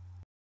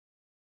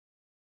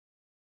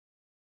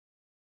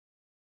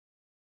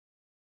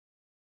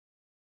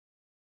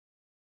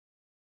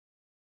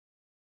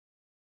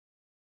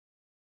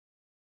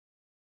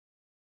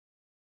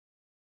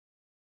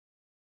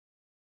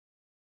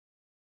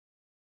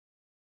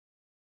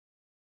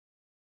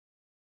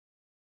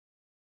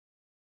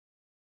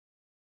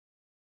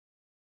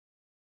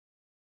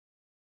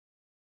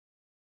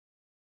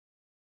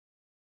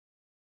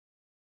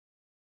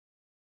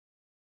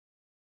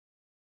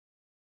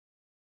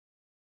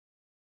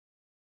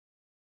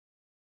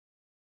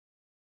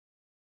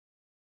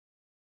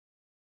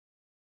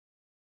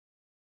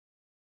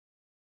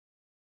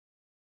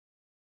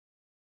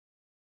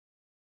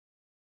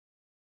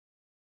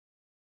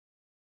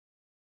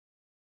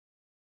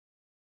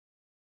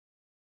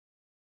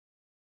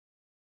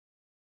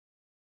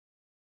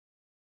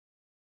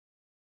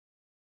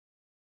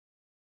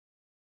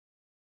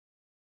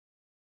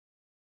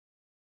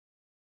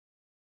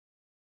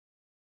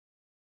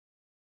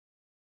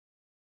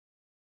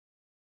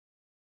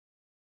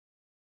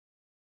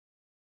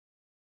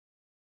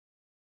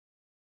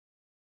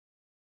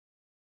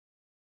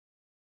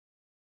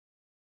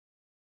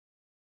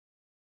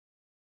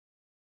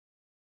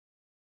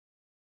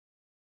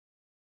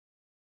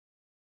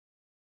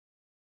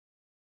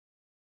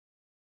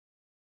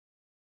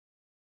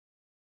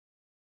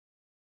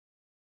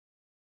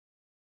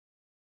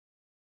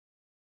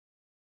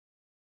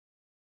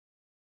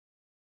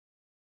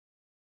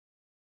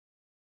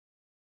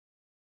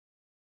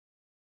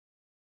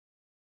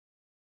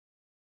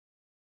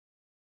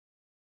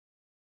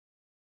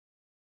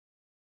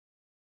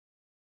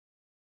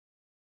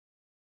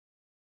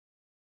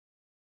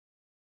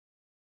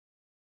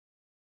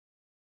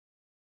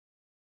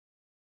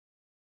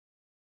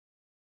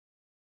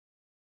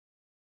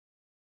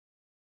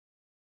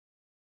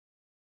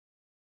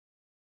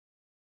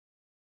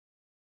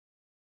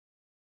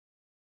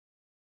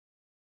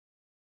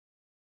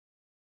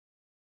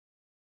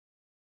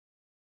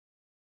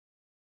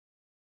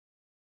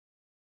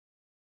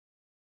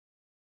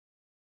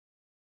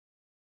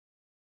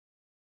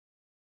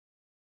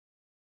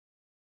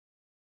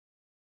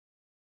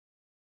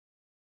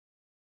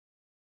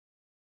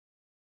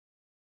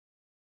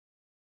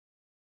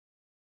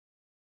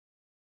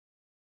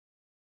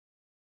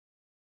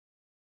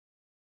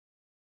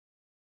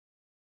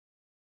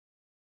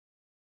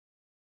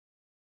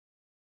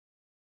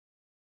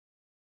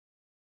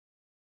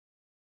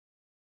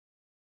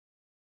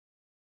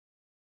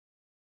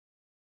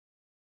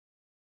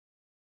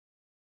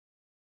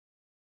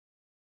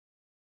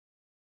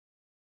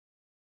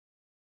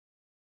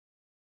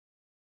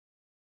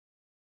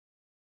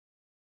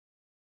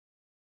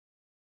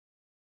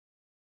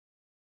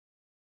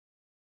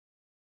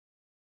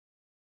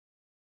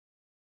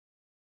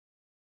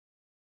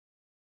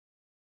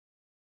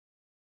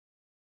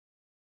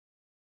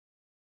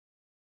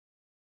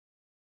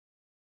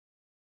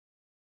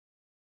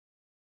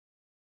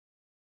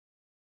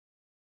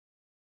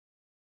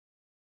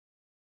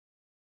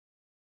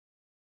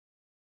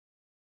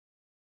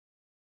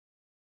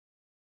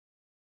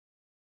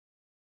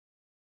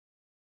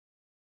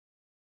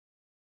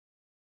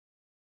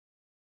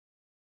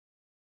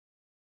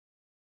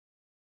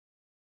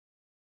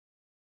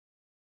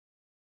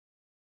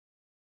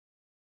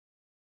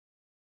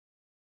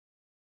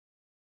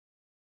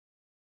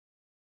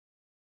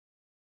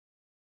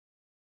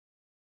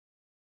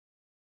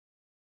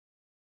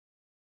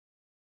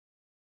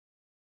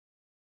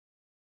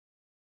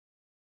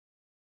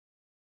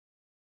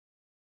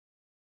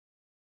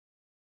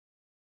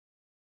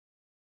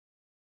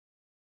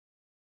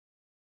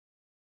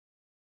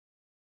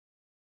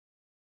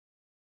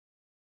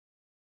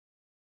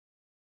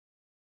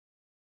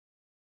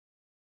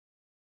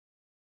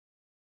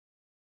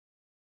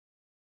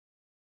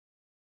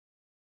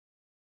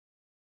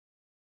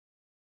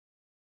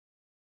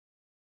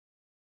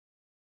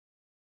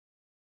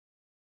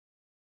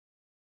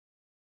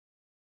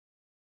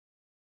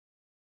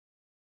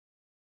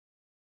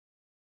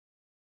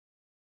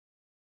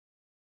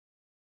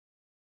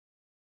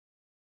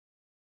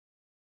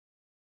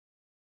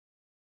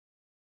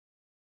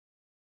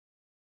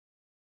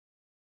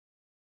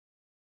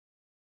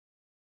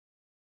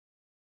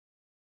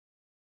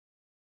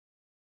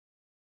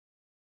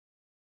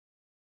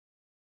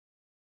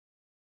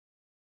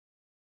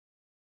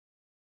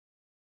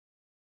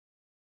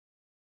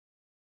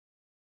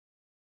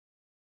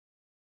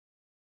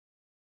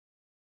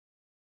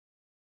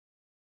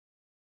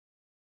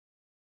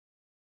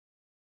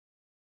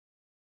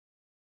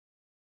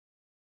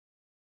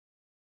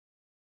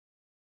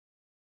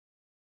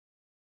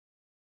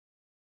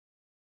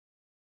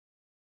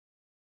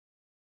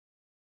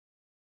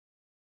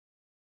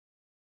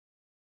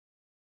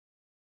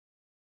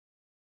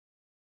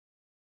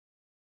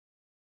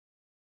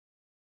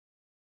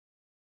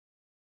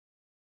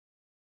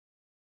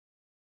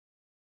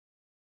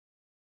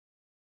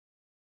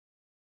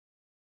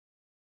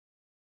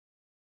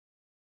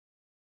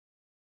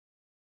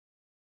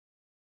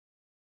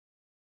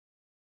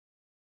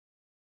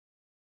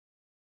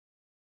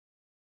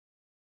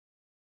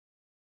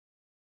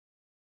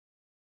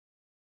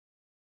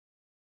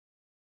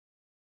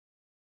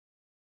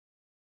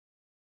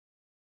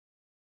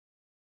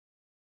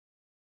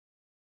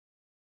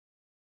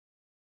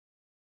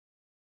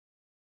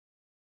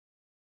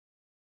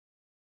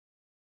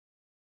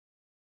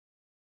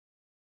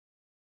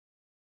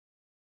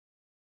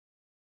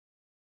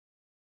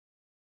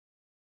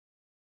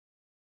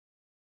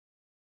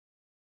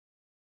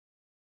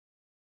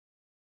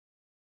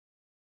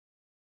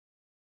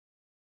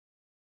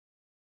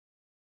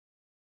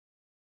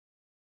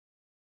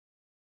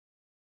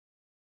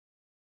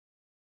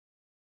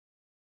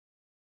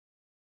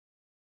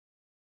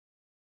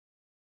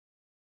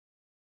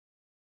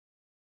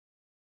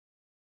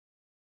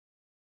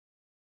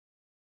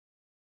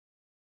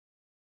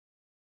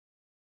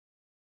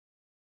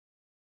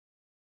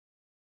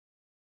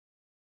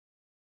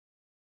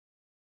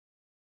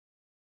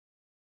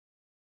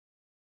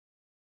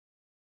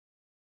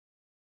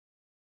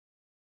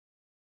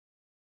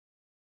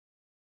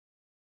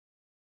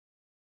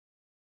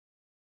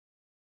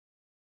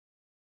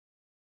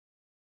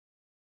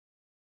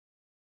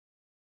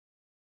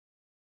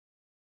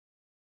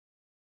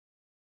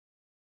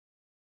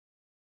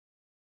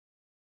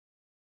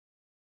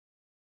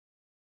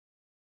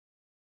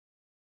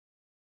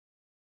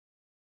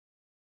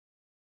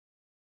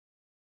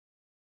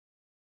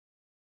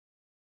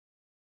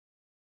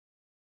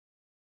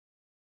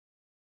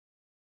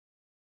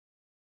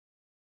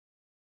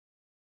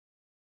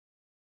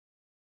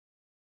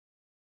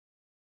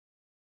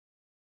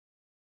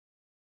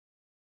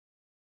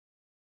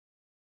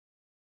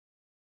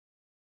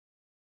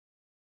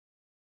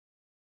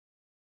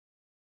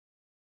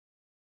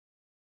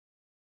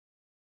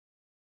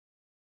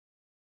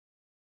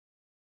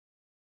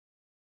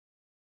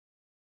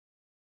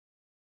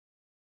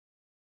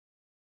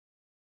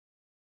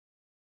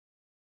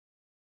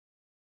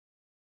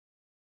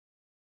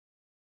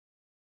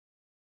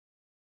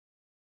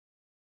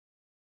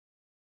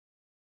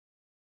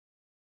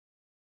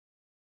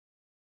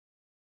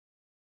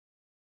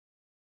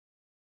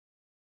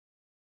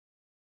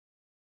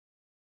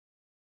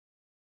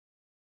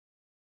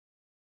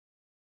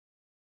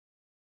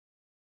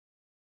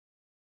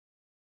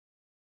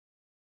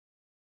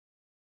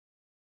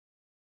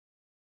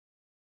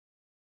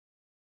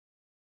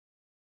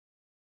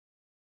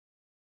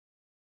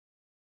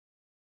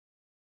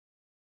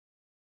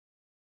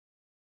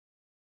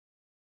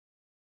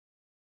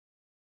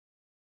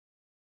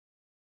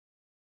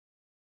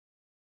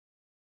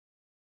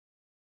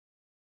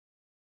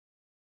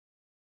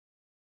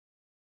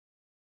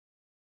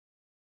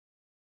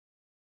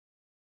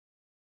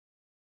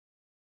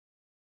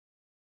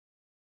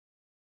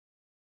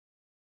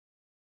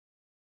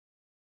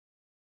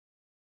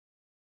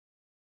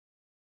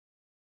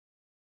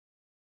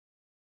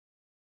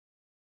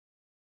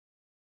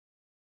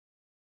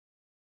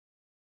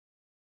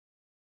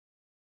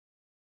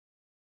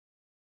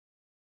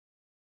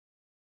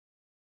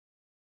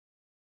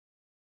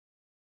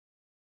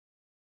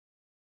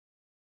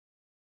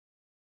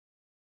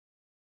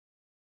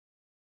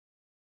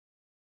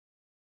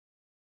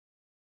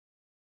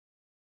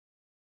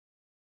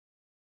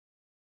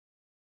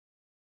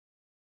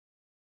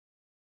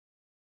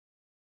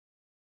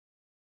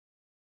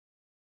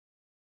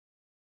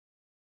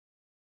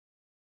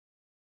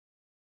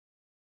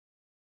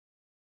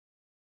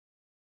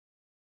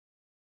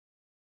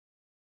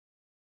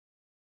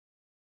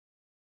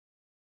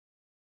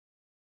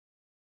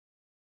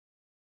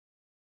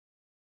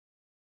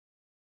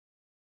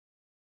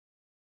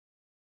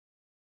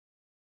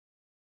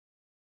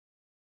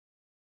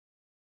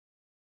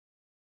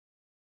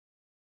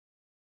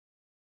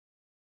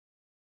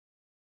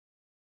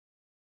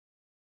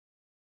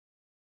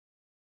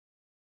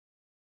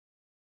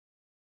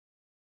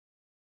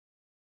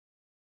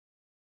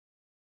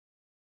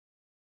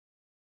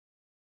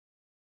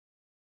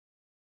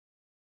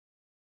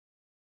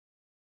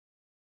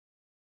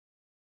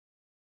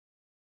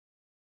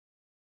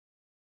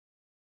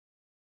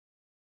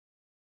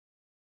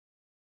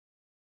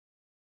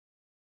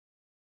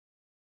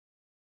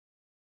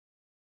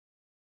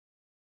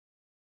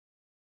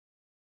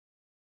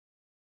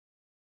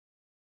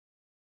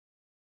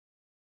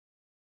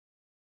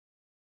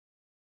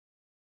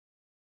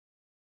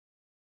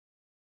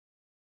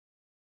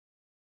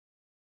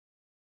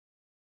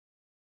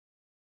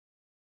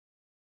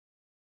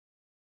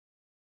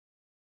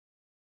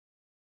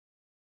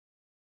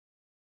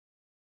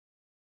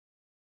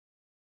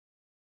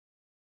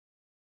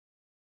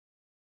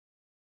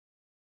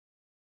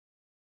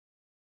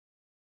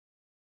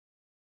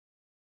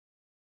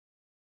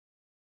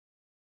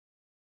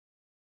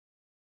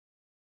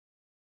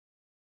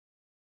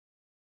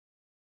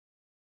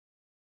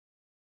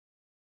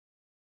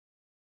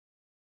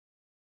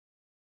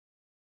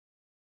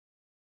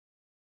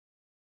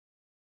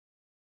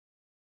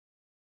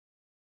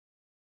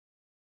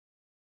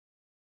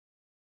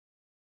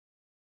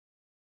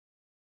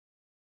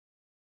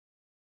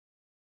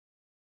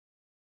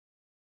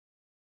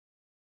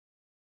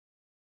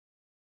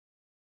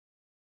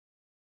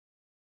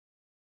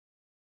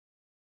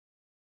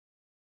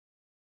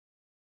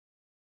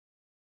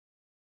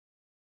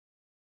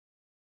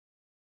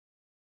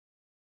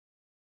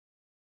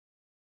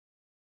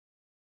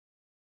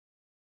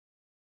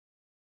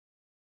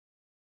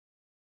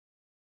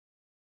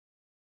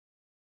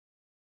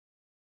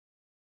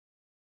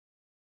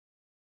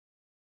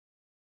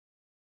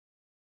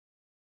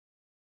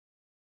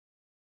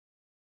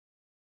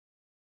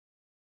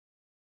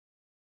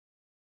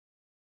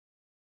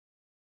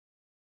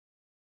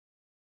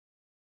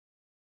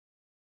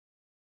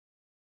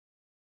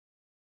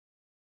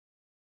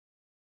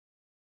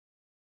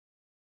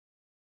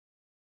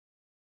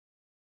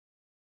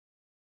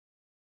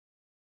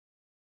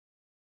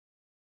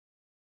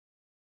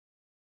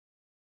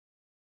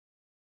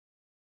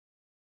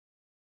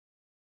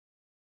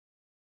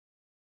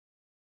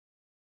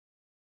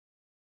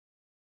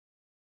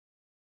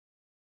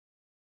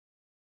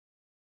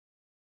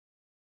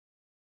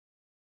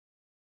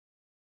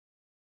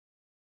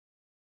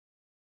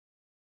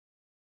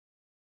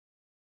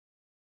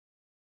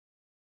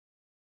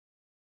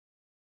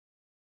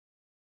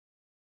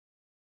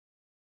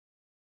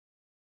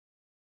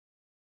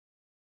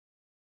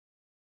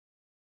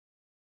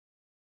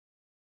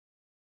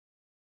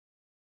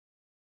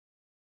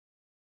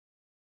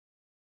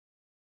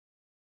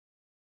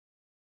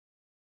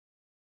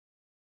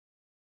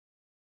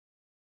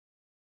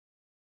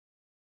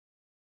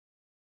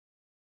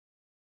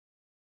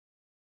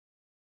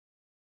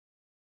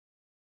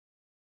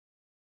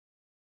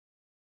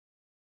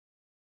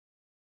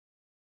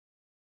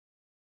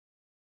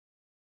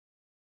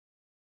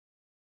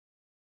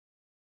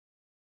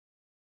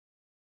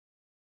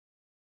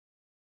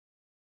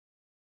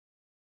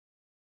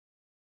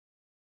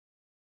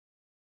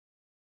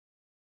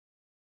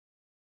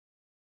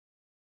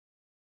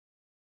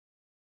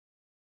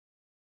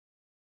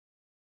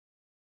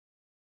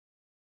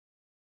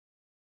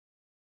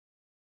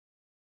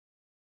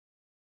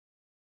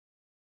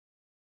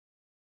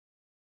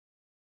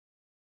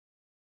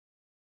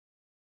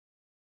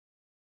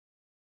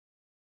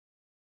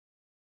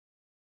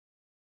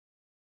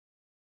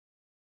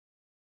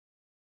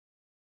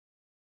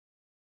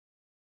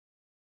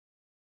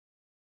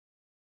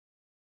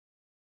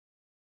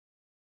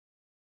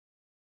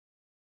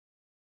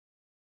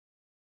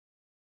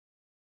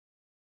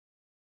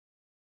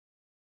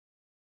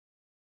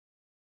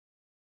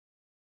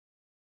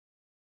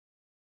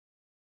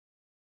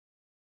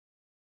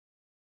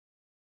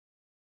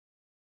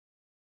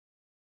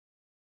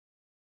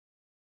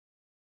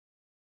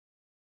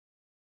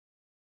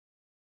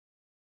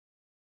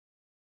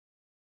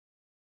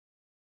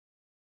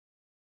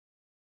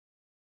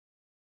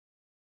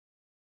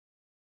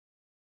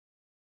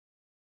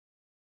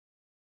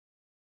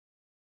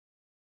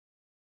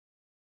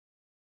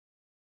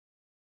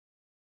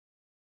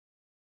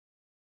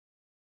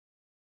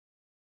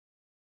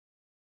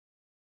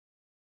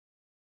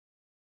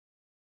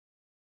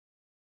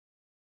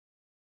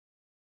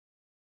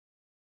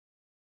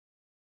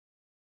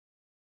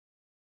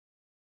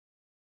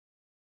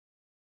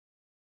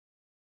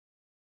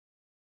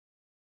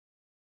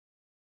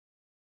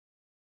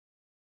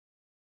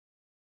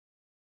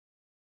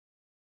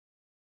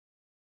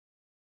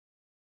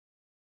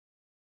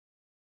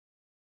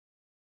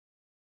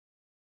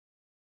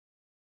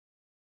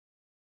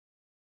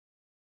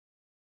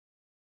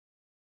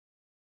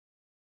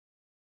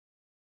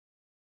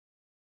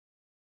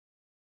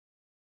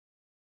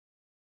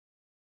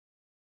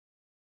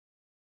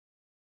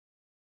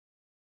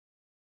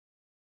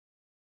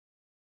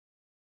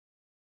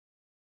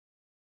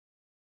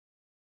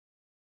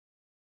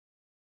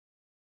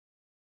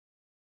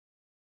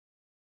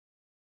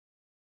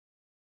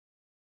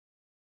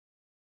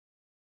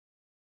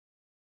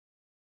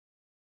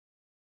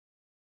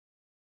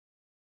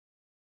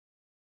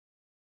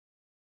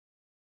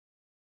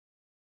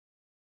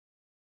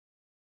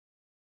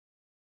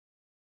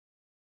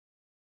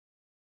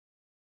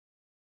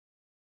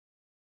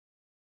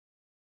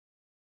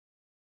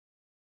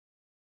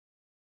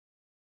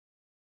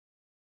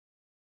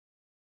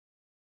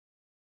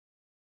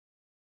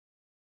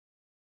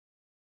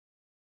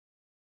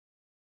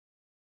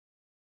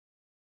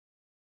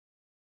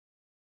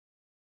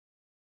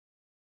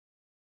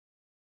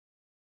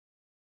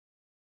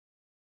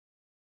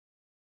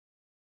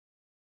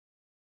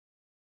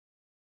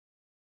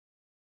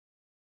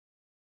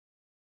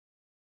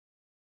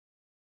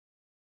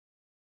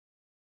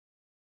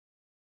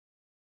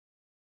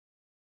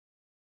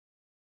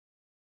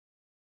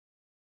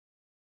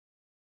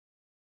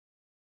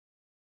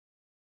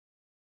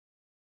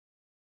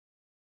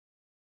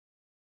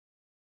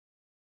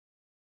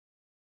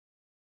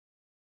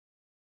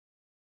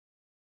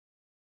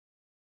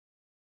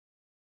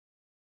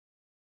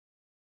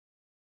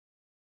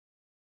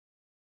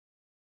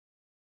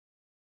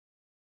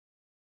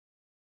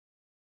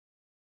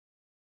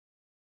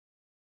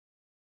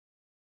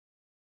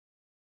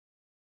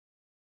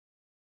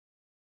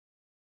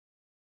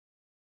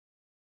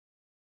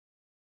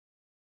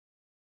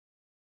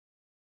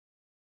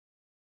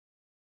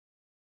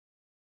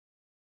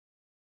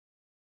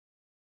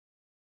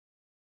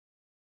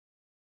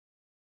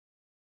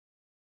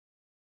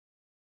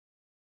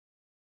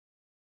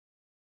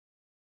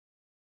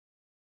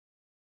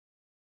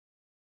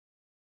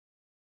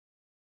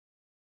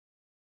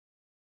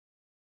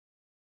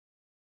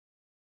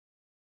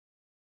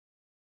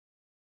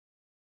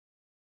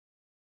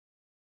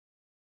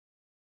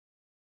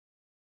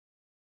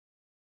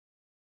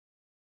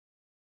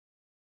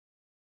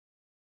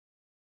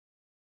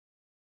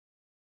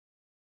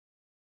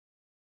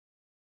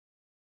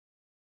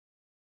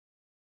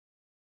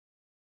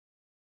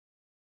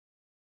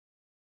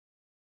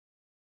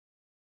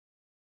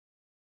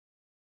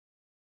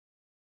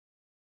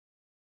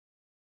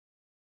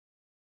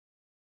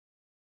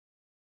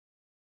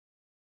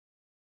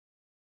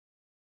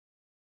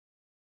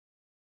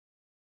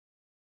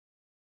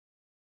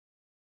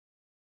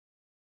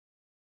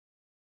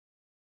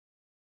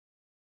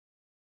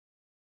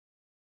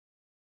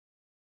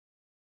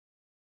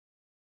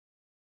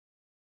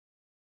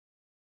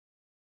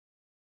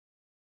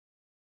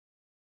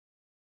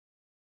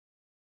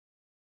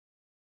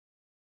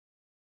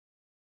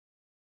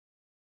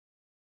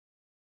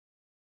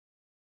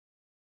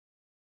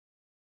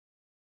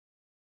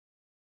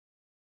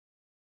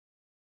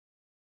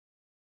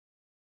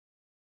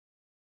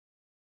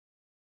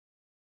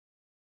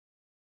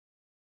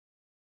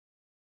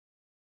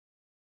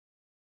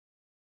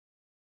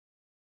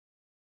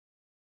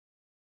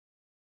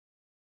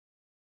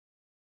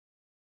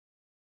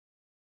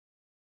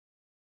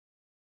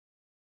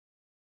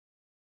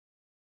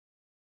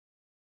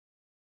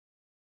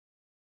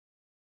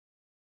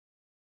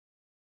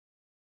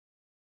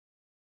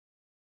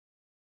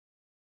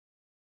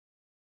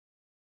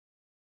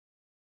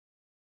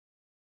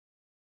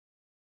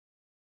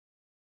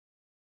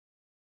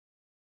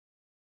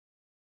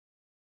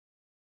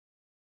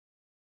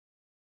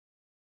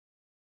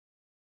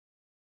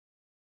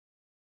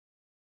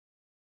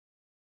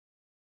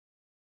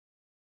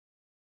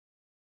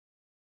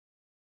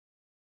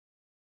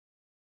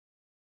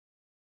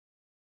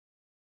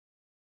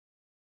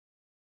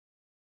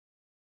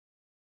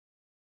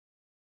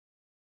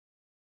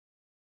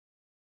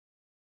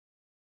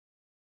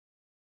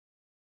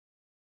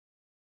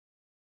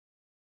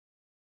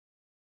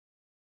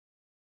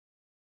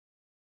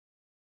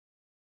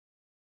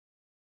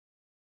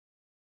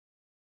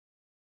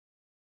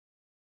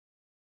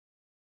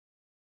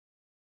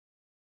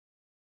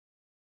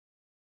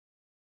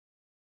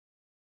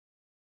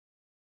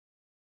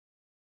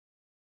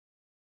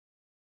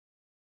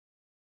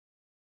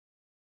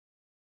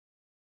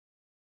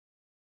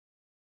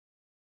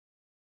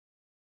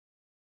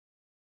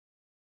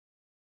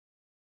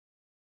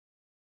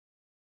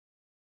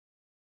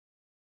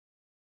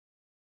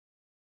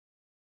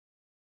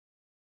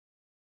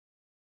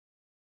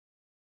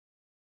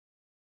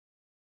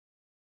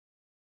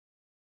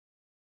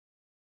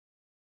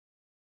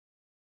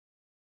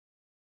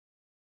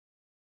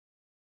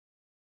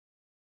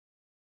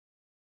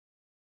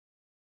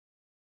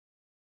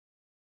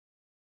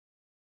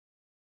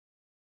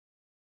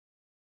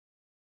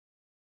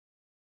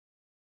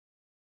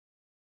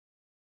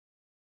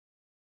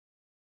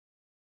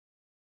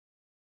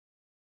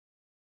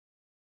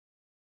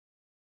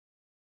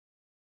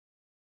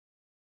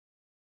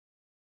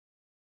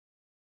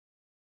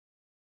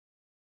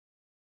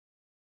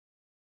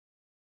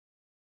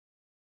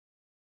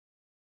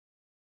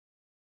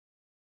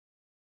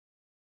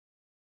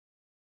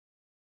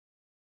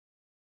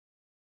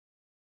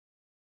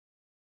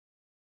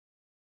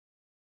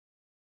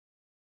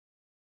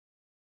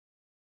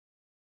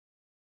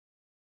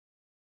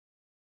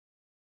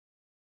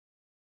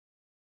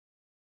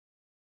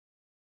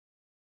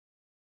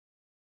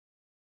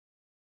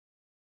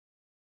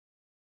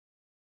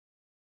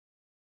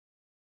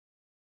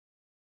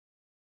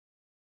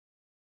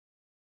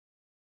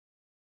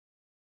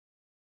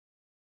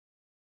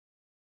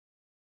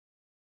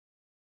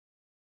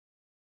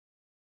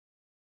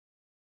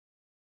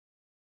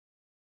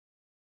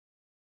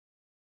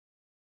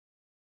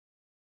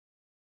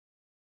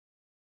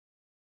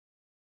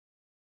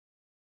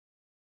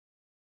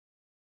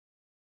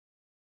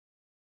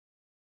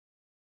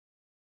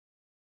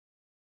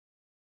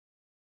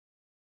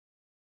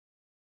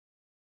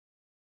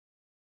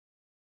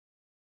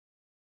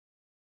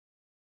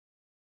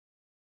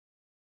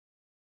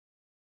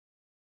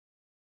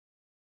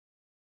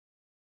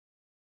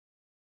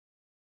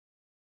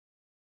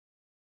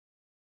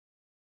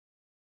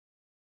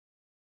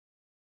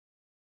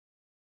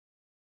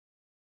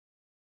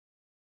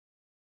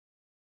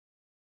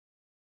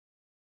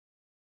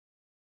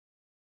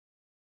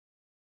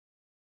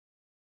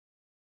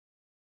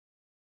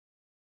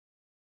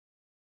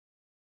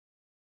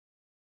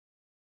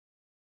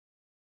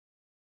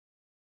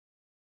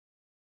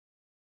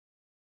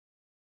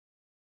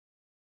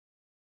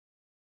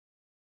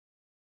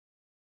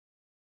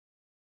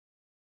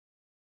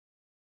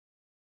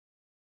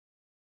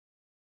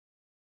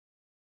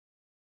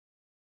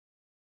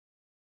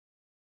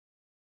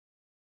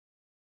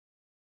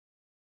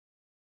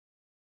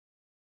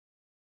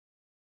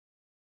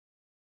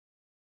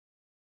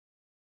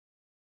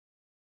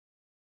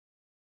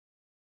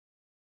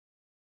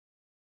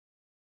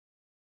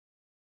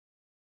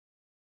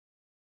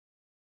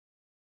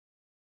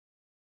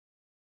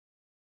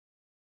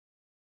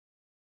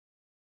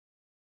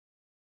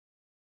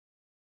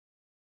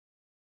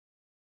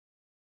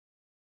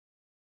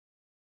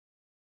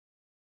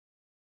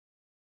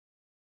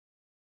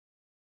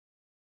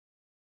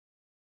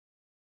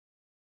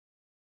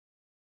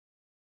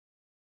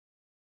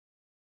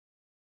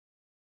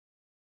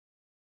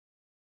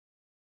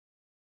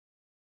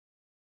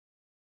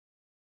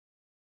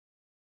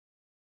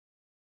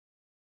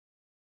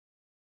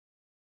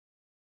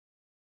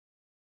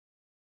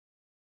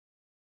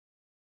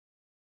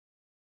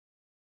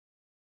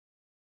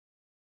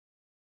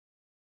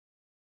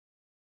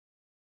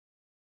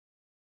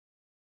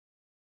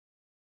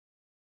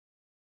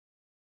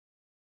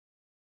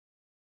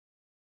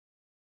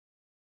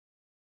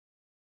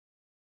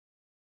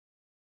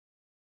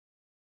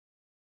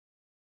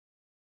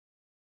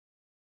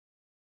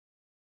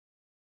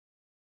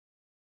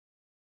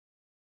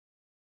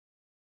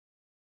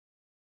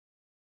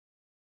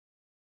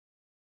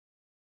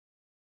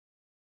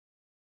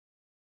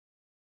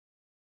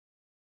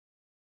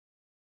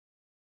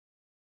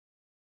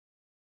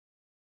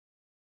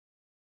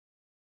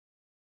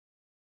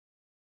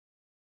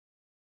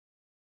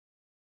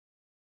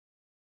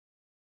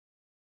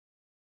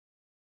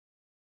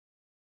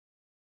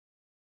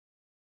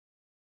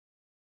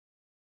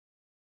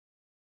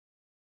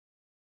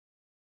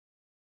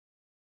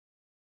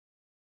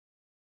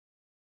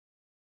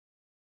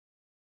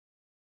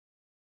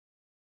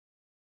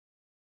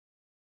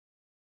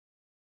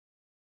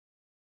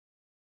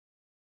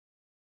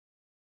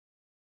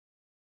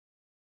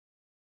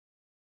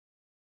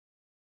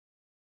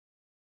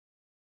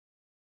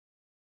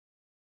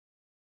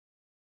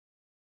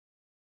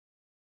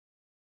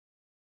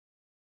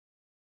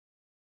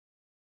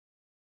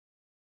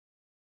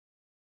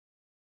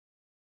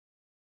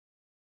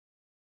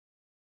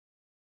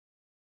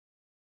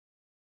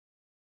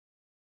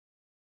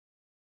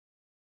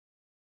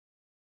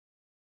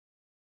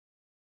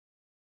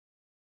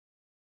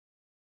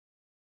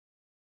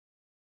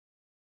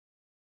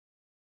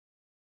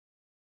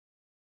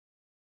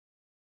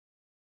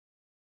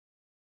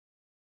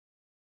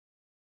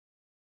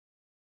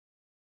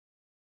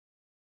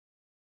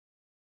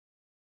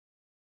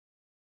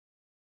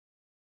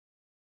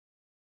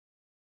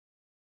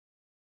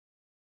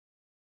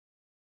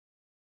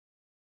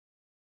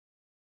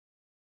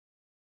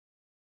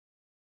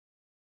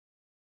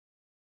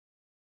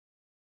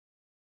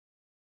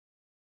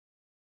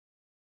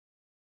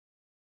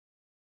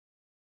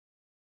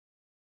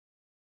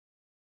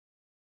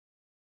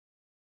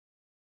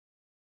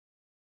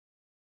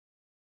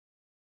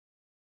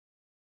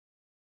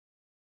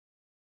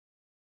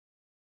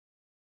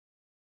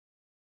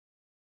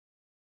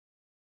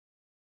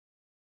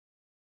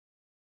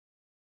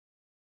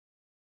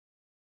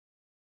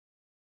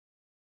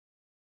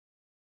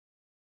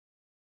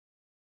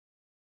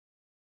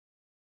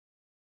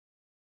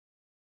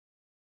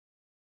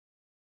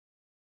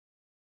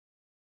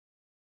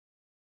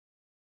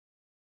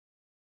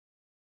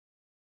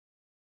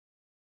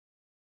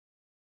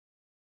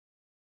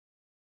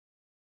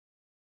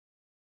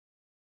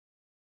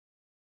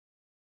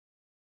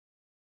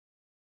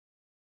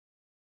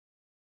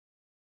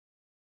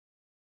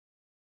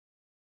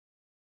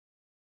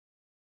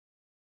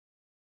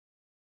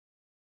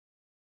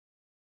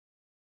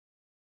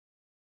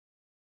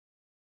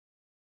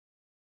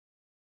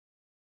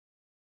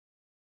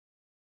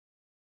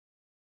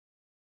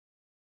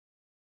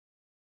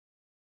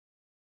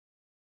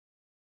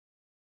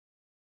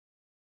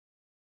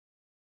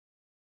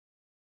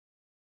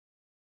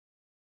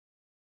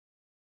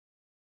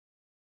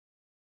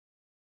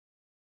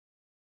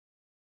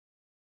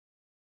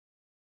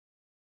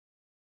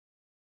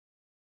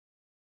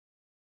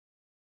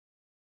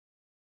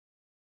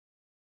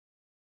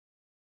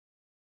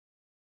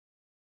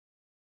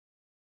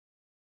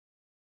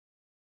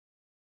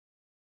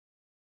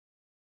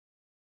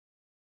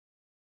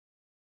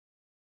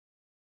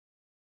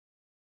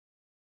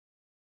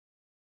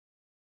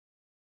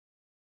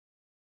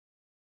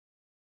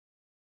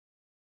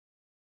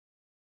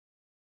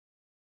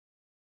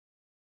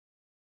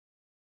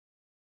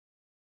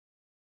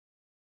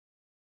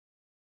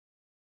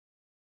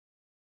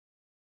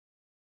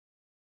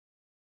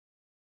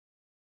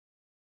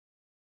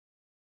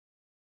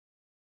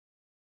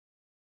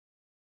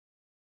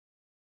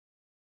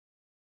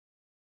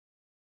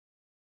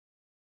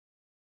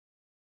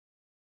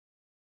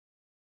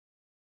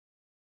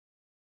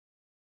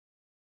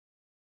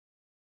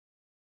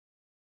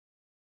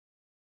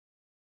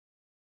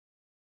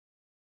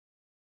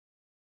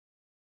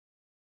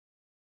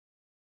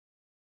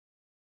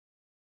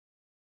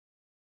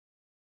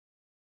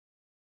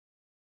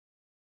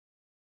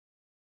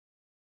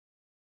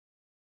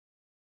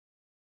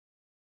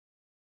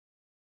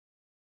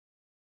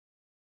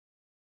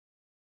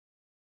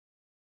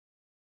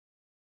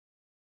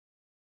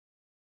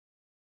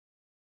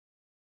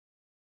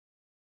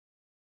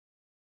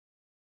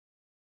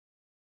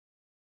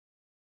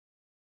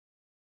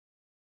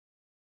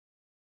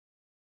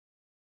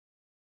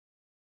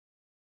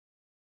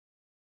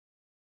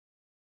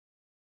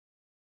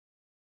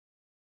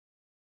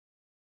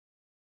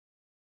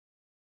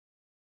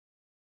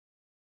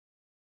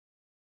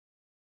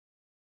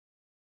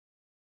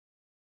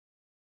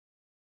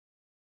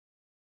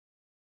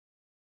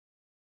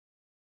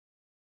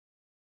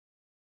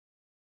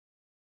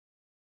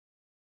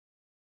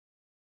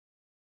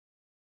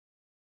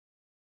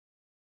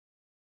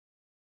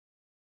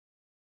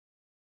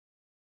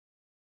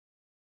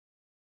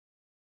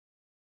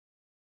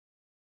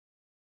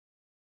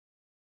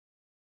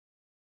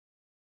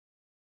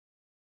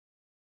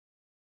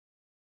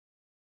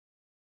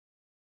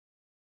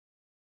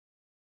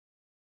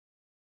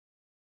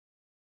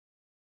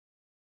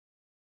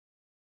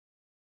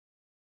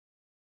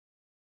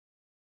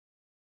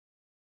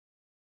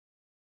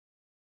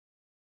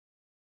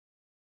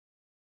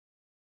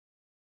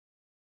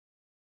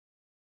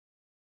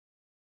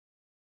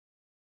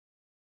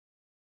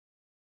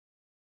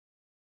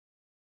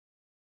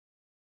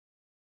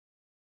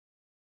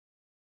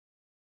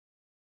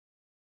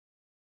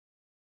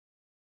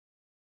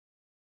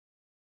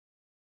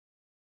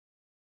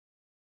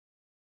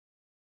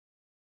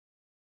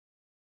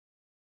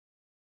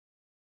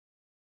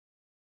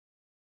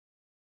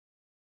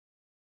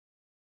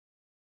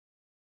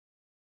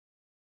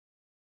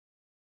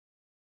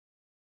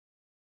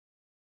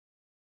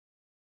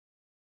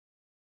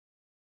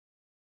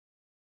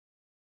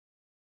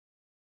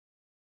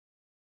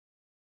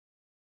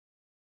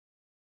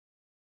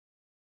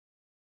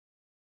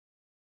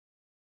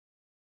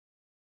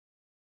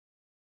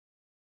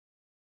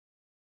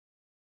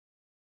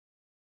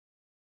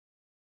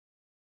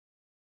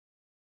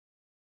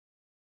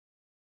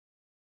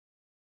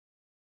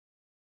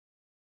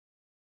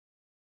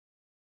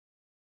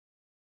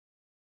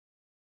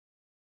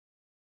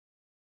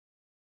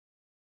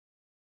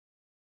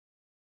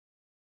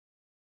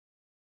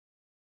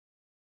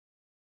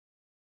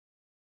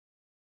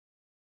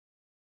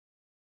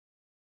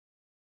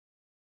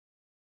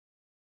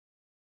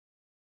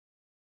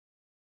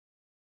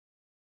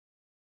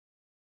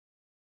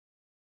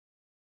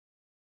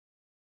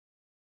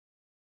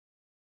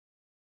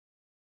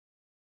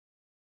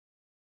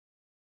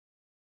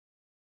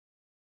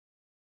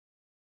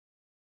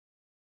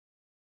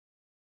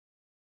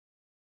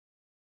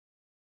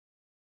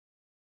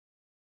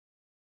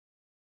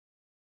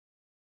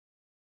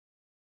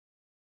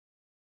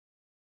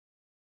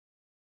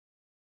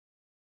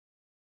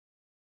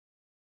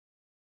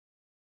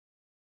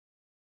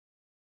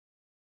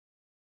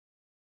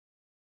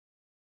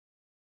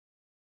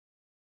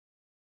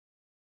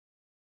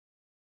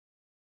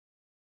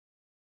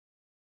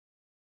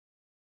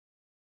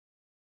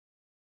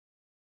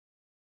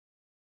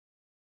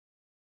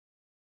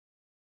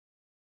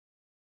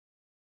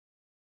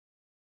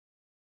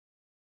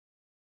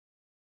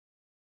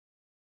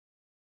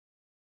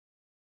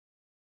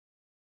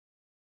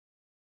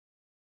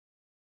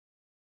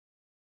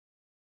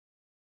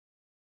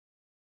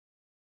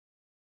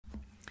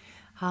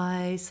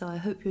 Hi, so I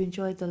hope you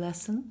enjoyed the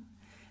lesson.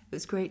 It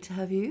was great to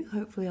have you.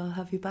 Hopefully I'll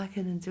have you back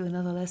in and do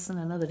another lesson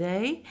another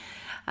day.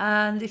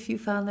 And if you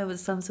found there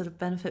was some sort of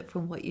benefit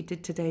from what you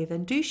did today,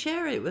 then do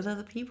share it with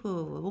other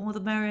people. The more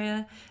the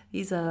merrier.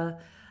 These are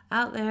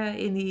out there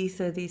in the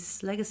ether.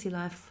 This Legacy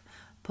Life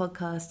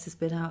podcast has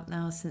been out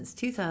now since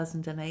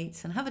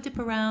 2008. And have a dip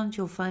around.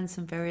 You'll find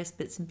some various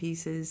bits and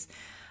pieces.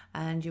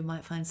 And you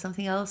might find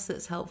something else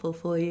that's helpful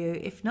for you.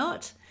 If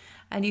not,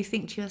 and you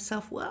think to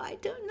yourself, well, I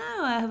don't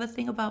know, I have a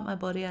thing about my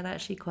body, I'd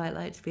actually quite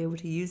like to be able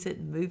to use it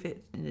and move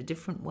it in a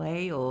different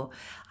way, or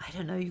I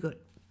don't know, you've got to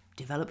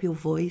develop your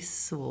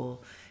voice, or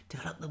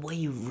develop the way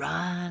you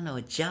run,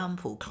 or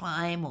jump, or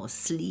climb, or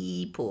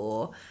sleep,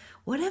 or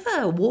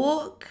whatever,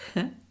 walk,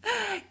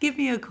 give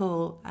me a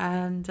call,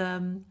 and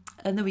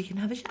then we can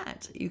have a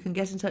chat. You can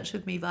get in touch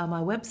with me via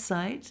my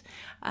website,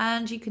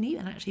 and you can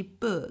even actually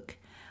book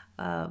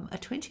a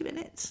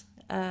 20-minute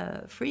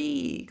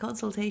free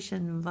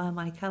consultation via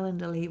my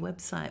Calendly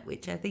website,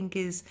 which I think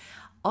is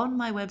on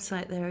my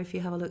website there. If you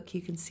have a look,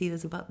 you can see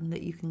there's a button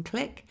that you can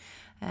click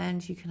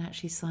and you can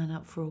actually sign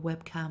up for a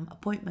webcam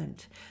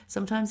appointment.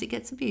 Sometimes it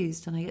gets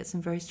abused and I get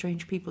some very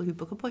strange people who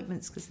book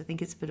appointments because they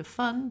think it's a bit of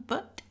fun,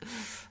 but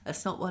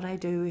that's not what I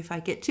do. If I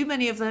get too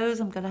many of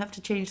those, I'm going to have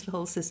to change the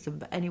whole system.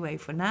 But anyway,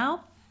 for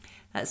now,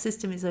 that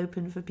system is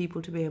open for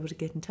people to be able to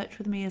get in touch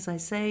with me. As I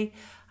say,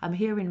 I'm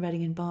here in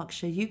Reading in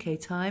Berkshire, UK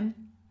time.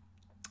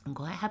 I'm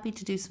quite happy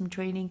to do some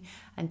training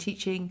and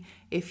teaching.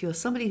 If you're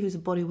somebody who's a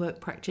bodywork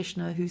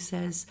practitioner who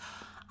says,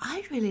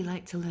 I'd really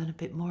like to learn a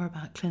bit more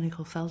about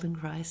clinical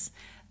Feldenkrais,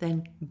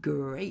 then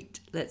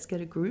great. Let's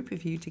get a group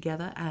of you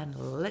together and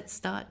let's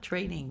start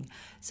training.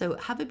 So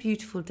have a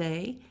beautiful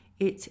day.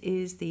 It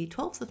is the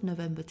 12th of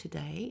November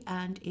today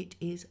and it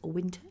is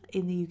winter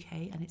in the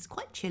UK and it's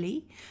quite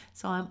chilly.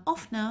 So I'm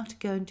off now to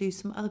go and do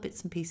some other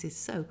bits and pieces.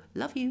 So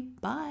love you.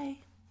 Bye.